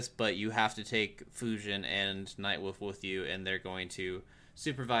agree to this, but you have to take Fusion and Nightwolf with you, and they're going to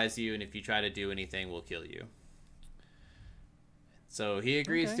supervise you. And if you try to do anything, we'll kill you. So he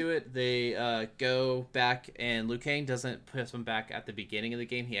agrees to it. They go back, and Liu Kang doesn't put him back at the beginning of the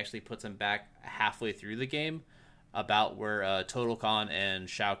game. He actually puts him back halfway through the game, about where Total Khan and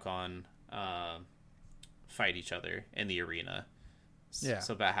Shao Kahn fight each other in the arena. Yeah.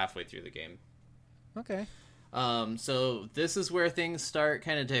 So about halfway through the game. Okay. So this is where things start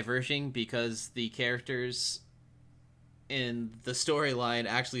kind of diverging, because the characters in the storyline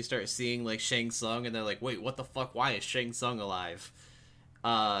actually start seeing like Shang Tsung, and they're like, wait, what the fuck? Why is Shang Tsung alive?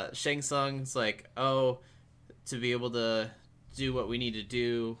 Shang Tsung's like, oh, to be able to do what we need to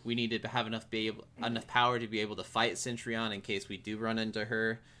do, we need to have enough power to be able to fight Centurion in case we do run into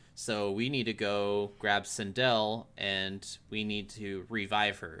her. So we need to go grab Sindel, and we need to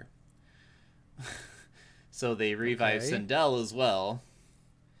revive her. So they revive Sindel as well.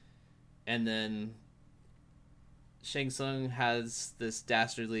 And then Shang Tsung has this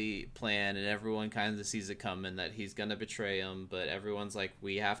dastardly plan, and everyone kind of sees it coming, that he's going to betray him. But everyone's like,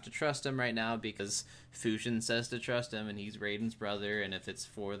 we have to trust him right now, because Fusion says to trust him, and he's Raiden's brother. And if it's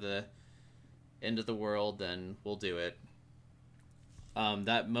for the end of the world, then we'll do it.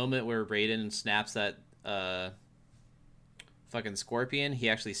 That moment where Raiden snaps that fucking scorpion, he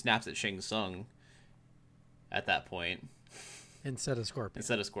actually snaps at Shang Tsung at that point. Instead of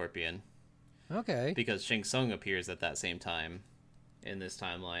Scorpion. Okay. Because Shang Tsung appears at that same time in this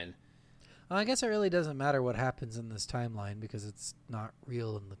timeline. Well, I guess it really doesn't matter what happens in this timeline, because it's not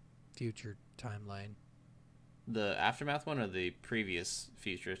real in the future timeline. The Aftermath one, or the previous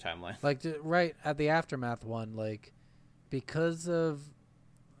future timeline? Like, right at the Aftermath one, like... Because of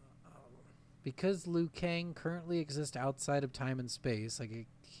because Liu Kang currently exists outside of time and space, like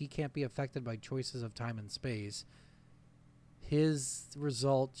he can't be affected by choices of time and space. His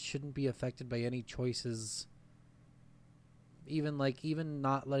result shouldn't be affected by any choices. Even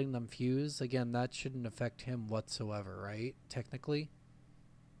not letting them fuse, again, that shouldn't affect him whatsoever, right? Technically.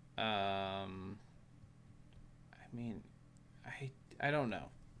 I mean, I don't know.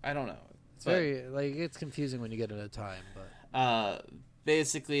 It's very it's confusing when you get into time, but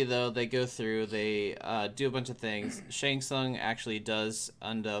basically though, they go through, they do a bunch of things. Shang Tsung actually does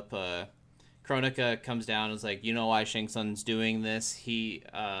end up Kronika comes down and is like, you know why Shang Tsung's doing this? He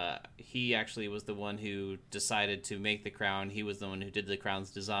actually was the one who decided to make the crown. He was the one who did the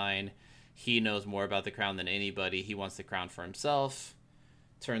crown's design. He knows more about the crown than anybody. He wants the crown for himself.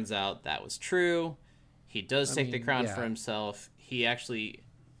 Turns out that was true. He does take the crown for himself. He actually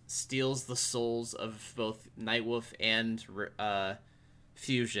steals the souls of both Nightwolf and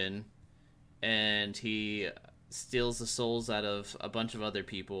Fusion, and he steals the souls out of a bunch of other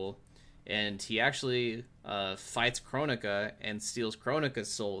people, and he actually fights Kronika and steals Kronika's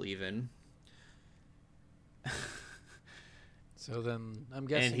soul even. So then I'm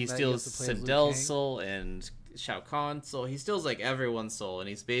guessing and he that steals you have to play as Liu Sindel's Kang. soul and Shao Kahn's soul. He steals like everyone's soul, and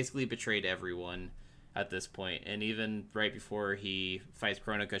he's basically betrayed everyone at this point. And even right before he fights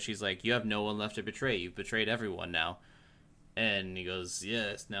Kronika, she's like, you have no one left to betray. You've betrayed everyone now. And he goes,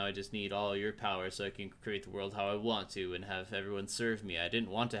 yes, now I just need all your power so I can create the world how I want to and have everyone serve me. I didn't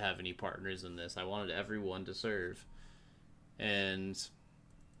want to have any partners in this. I wanted everyone to serve. And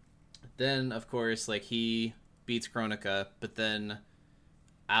then, of course, like, he beats Kronika, but then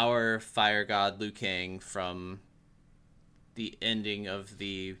our fire god Liu Kang from the ending of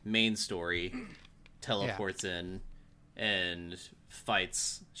the main story teleports in and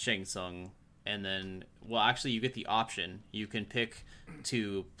fights Shang Tsung. And then, well, actually, you get the option. You can pick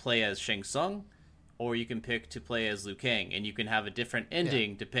to play as Shang Tsung, or you can pick to play as Liu Kang, and you can have a different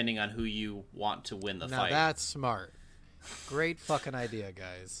ending depending on who you want to win the Now fight. that's smart. Great fucking idea,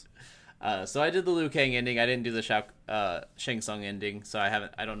 guys. So I did the Liu Kang ending. I didn't do the Shang Tsung ending, so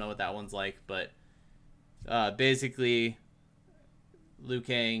I don't know what that one's like. But basically, Liu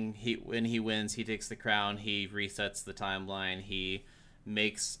Kang, when he wins, he takes the crown. He resets the timeline. He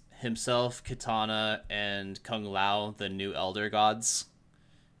makes himself, Katana, and Kung Lao the new Elder Gods,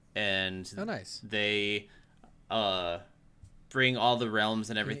 and Oh, nice. they bring all the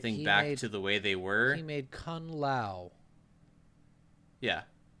realms and everything He back made- to the way they were. He made Kung Lao. Yeah.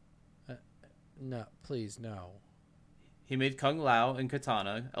 No, please, no. He made Kung Lao and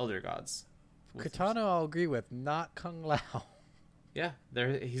Katana Elder Gods. Katana I'll agree with, not Kung Lao. Yeah,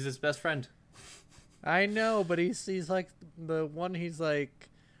 he's his best friend. I know, but he's like the one. He's like,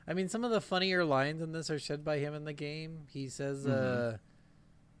 I mean, some of the funnier lines in this are said by him in the game. He says,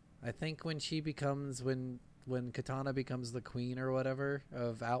 I think when Katana becomes the queen or whatever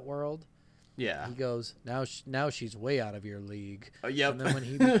of Outworld, Yeah. he goes, now she's way out of your league. Yep. And then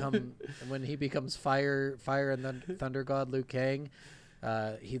when he becomes fire and then Thunder God Liu Kang,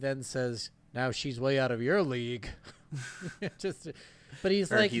 he then says, now she's way out of your league. But he's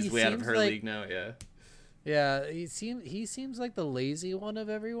way out of her like, league now. Yeah. yeah, he seems like the lazy one of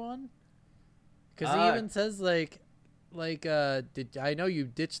everyone, because he even says like did I know you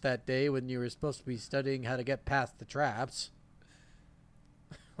ditched that day when you were supposed to be studying how to get past the traps.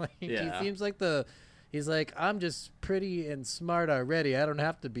 He seems like he's like, I'm just pretty and smart already. I don't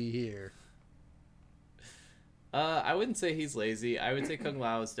have to be here. I wouldn't say he's lazy. I would say Kung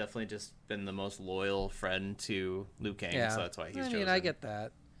Lao has definitely just been the most loyal friend to Liu Kang, so that's why he's chosen. I mean, I get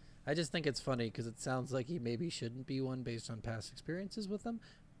that. I just think it's funny because it sounds like he maybe shouldn't be one based on past experiences with them,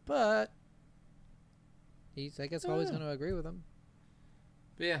 but he's, I guess, always going to agree with him.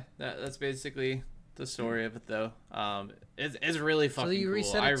 But yeah, that's basically the story of it, though. It's really fucking So you cool.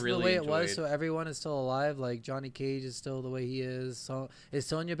 reset I it to really the way it enjoyed. was, so everyone is still alive. Like Johnny Cage is still the way he is. So is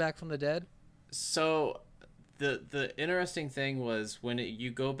Sonya back from the dead? So the interesting thing was when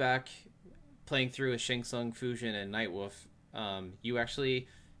you go back playing through a Shang Tsung Fusion and Nightwolf, you actually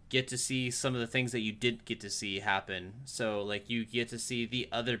get to see some of the things that you didn't get to see happen. So like you get to see the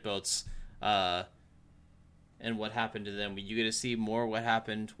other boats and what happened to them. You get to see more what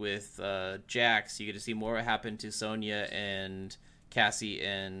happened with Jax. You get to see more what happened to Sonya and Cassie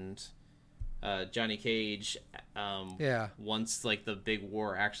and Johnny Cage once like the big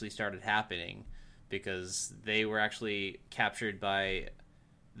war actually started happening, because they were actually captured by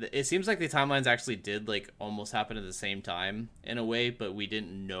it seems like the timelines actually did like almost happen at the same time in a way, but we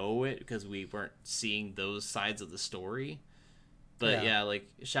didn't know it because we weren't seeing those sides of the story. But yeah like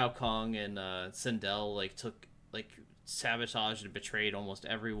Shao Kahn and Sindel like took like sabotaged and betrayed almost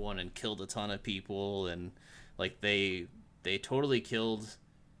everyone and killed a ton of people, and like they totally killed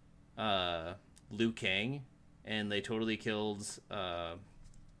Liu Kang, and they totally killed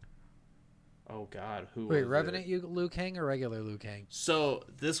oh god, who Wait, was Revenant it? Liu Kang or regular Liu Kang? So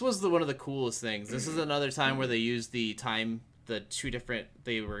this was one of the coolest things. This is another time where they used the two different,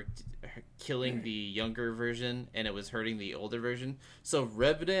 they were killing the younger version and it was hurting the older version. So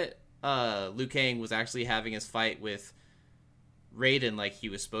Revenant Liu Kang was actually having his fight with Raiden like he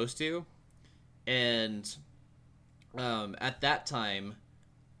was supposed to, and at that time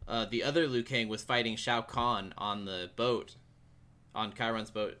the other Liu Kang was fighting Shao Kahn on the boat, on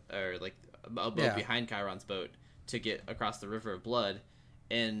Chiron's boat, or like a boat behind Chiron's boat, to get across the River of Blood.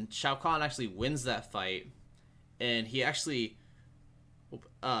 And Shao Kahn actually wins that fight, and he actually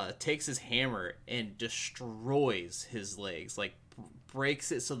takes his hammer and destroys his legs, like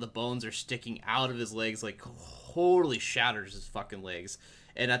breaks it so the bones are sticking out of his legs, like totally shatters his fucking legs.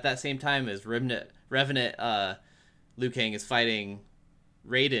 And at that same time as Revenant Liu Kang is fighting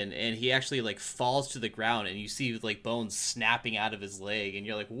Raiden, and he actually like falls to the ground, and you see like bones snapping out of his leg, and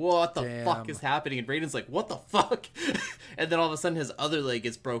you're like, what the fuck is happening? And Raiden's like, what the fuck? And then all of a sudden his other leg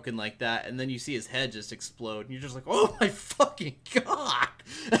gets broken like that, and then you see his head just explode, and you're just like, oh my fucking god.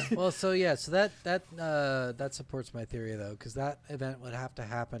 Well, so that supports my theory though, because that event would have to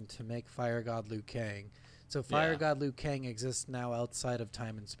happen to make Fire God Liu Kang. So Fire God Liu Kang exists now outside of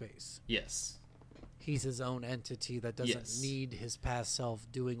time and space. Yes. He's his own entity that doesn't need his past self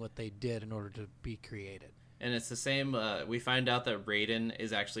doing what they did in order to be created. And it's the same, we find out that Raiden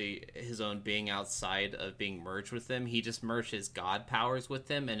is actually his own being outside of being merged with them. He just merged his god powers with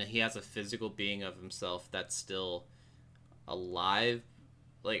them, and he has a physical being of himself that's still alive,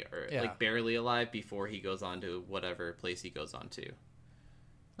 like barely alive, before he goes on to whatever place he goes on to.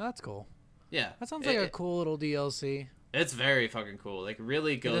 That's cool. Yeah. That sounds like a cool little DLC. It's very fucking cool. Like,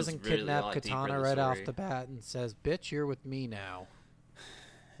 really goes. He doesn't really kidnap Katana right off the bat and says, "Bitch, you're with me now."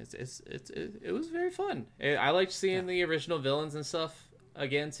 It was very fun. I liked seeing the original villains and stuff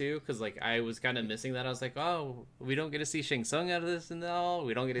again too, because like I was kind of missing that. I was like, oh, we don't get to see Shang Tsung out of this and all.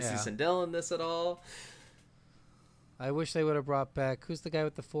 We don't get to see Sindel in this at all. I wish they would have brought back, who's the guy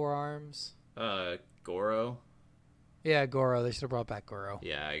with the 4 arms? Goro. Yeah, Goro. They should have brought back Goro.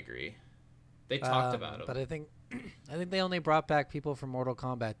 Yeah, I agree. They talked about him, but I think they only brought back people from Mortal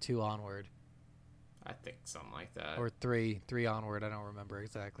Kombat 2 onward. I think something like that. Or 3 onward. I don't remember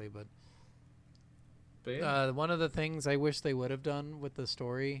exactly, but yeah. One of the things I wish they would have done with the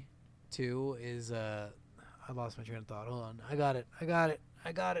story too is I lost my train of thought. Hold on. I got it.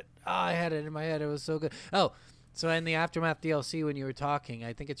 Oh, I had it in my head. It was so good. Oh, so in the Aftermath DLC when you were talking,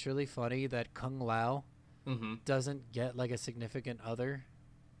 I think it's really funny that Kung Lao doesn't get like a significant other.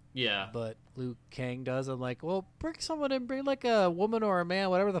 Yeah. But Liu Kang does. I'm like, well, bring someone in, bring like a woman or a man,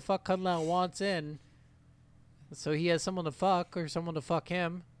 whatever the fuck Kung Lao wants in. So he has someone to fuck or someone to fuck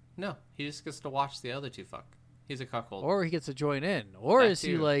him. No, he just gets to watch the other two fuck. He's a cuckold. Or he gets to join in. Or That is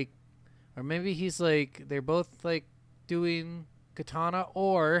too. he like, or maybe he's like, they're both like doing Katana,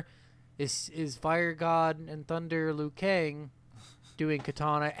 or is Fire God and Thunder Liu Kang doing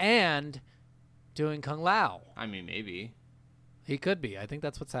Katana and doing Kung Lao? I mean, maybe. He could be. I think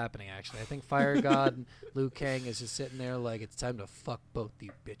that's what's happening, actually. I think Fire God Liu Kang is just sitting there like, it's time to fuck both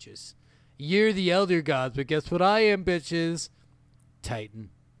these bitches. You're the Elder Gods, but guess what I am, bitches?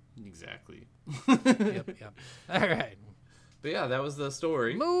 Titan. Exactly. Yep. All right. But yeah, that was the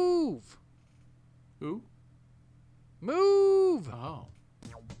story. Move! Who? Move! Oh.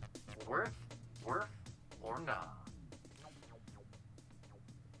 Worth, or not.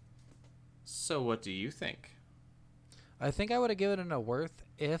 So what do you think? I think I would have given it a worth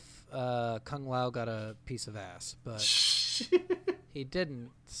if Kung Lao got a piece of ass, but he didn't.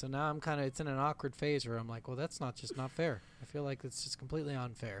 So now I'm it's in an awkward phase where I'm like, well, that's not fair. I feel like it's just completely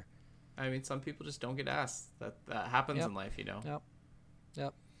unfair. I mean, some people just don't get asked. That happens in life, you know.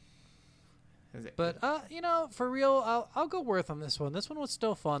 Yep. But for real, I'll go worth on this one. This one was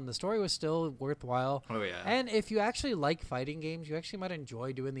still fun. The story was still worthwhile. Oh yeah. And if you actually like fighting games, you actually might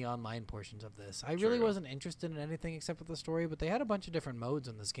enjoy doing the online portions of this. I really wasn't interested in anything except for the story, but they had a bunch of different modes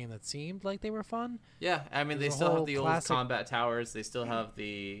in this game that seemed like they were fun. Yeah, I mean, they There's a still have whole the old classic- combat towers. They still have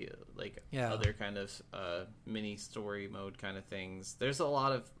the Yeah. other kind of mini story mode kind of things. There's a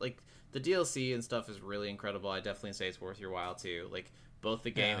lot of the DLC and stuff is really incredible. I definitely say it's worth your while too. Both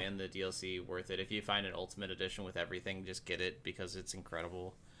the game and the DLC worth it. If you find an Ultimate Edition with everything, just get it because it's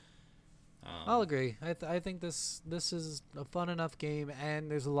incredible. I'll agree. I think this is a fun enough game,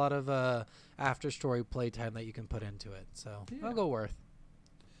 and there's a lot of after story playtime that you can put into it. So I'll go worth.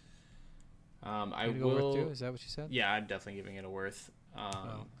 I You gonna go will. worth 2? Is that what you said? Yeah, I'm definitely giving it a worth.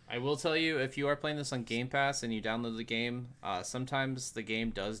 I will tell you, if you are playing this on Game Pass and you download the game, sometimes the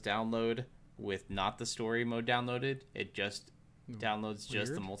game does download with not the story mode downloaded. It just downloads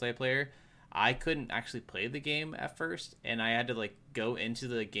just the multiplayer. I couldn't actually play the game at first, and I had to like go into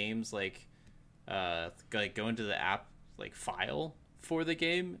the game's go into the app like file for the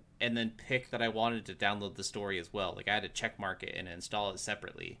game, and then pick that I wanted to download the story as well. Like I had to check mark it and install it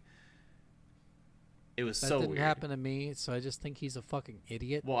separately. It was so weird. That didn't happen to me, so I just think he's a fucking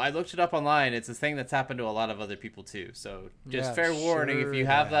idiot. Well, I looked it up online. It's a thing that's happened to a lot of other people too. So just fair warning, if you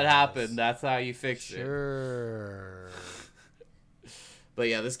have that happen, that's how you fix it. Sure. But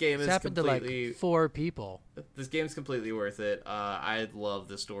yeah, this game is happened completely... to like 4 people. This game's completely worth it. I love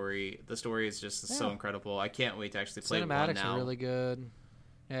the story. The story is just so incredible. I can't wait to actually play one now. Cinematics are really good.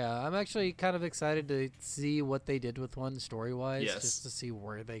 Yeah, I'm actually kind of excited to see what they did with one story-wise, just to see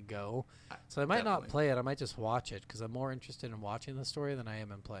where they go. So I might not play it. I might just watch it, because I'm more interested in watching the story than I am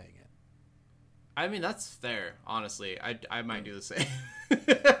in playing it. I mean, that's fair, honestly. I might do the same.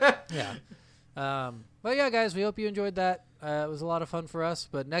 Yeah. But yeah, guys, we hope you enjoyed that. It was a lot of fun for us,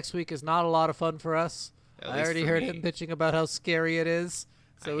 but next week is not a lot of fun for us. I already heard him bitching about how scary it is.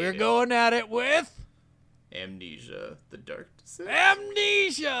 So we're going at it with... Amnesia, The Dark Descent.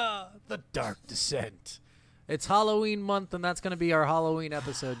 Amnesia, The Dark Descent. It's Halloween month, and that's going to be our Halloween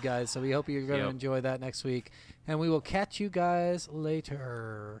episode, guys. So we hope you're going to enjoy that next week. And we will catch you guys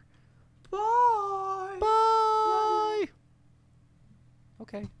later. Bye. Bye.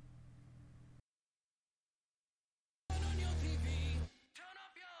 Okay.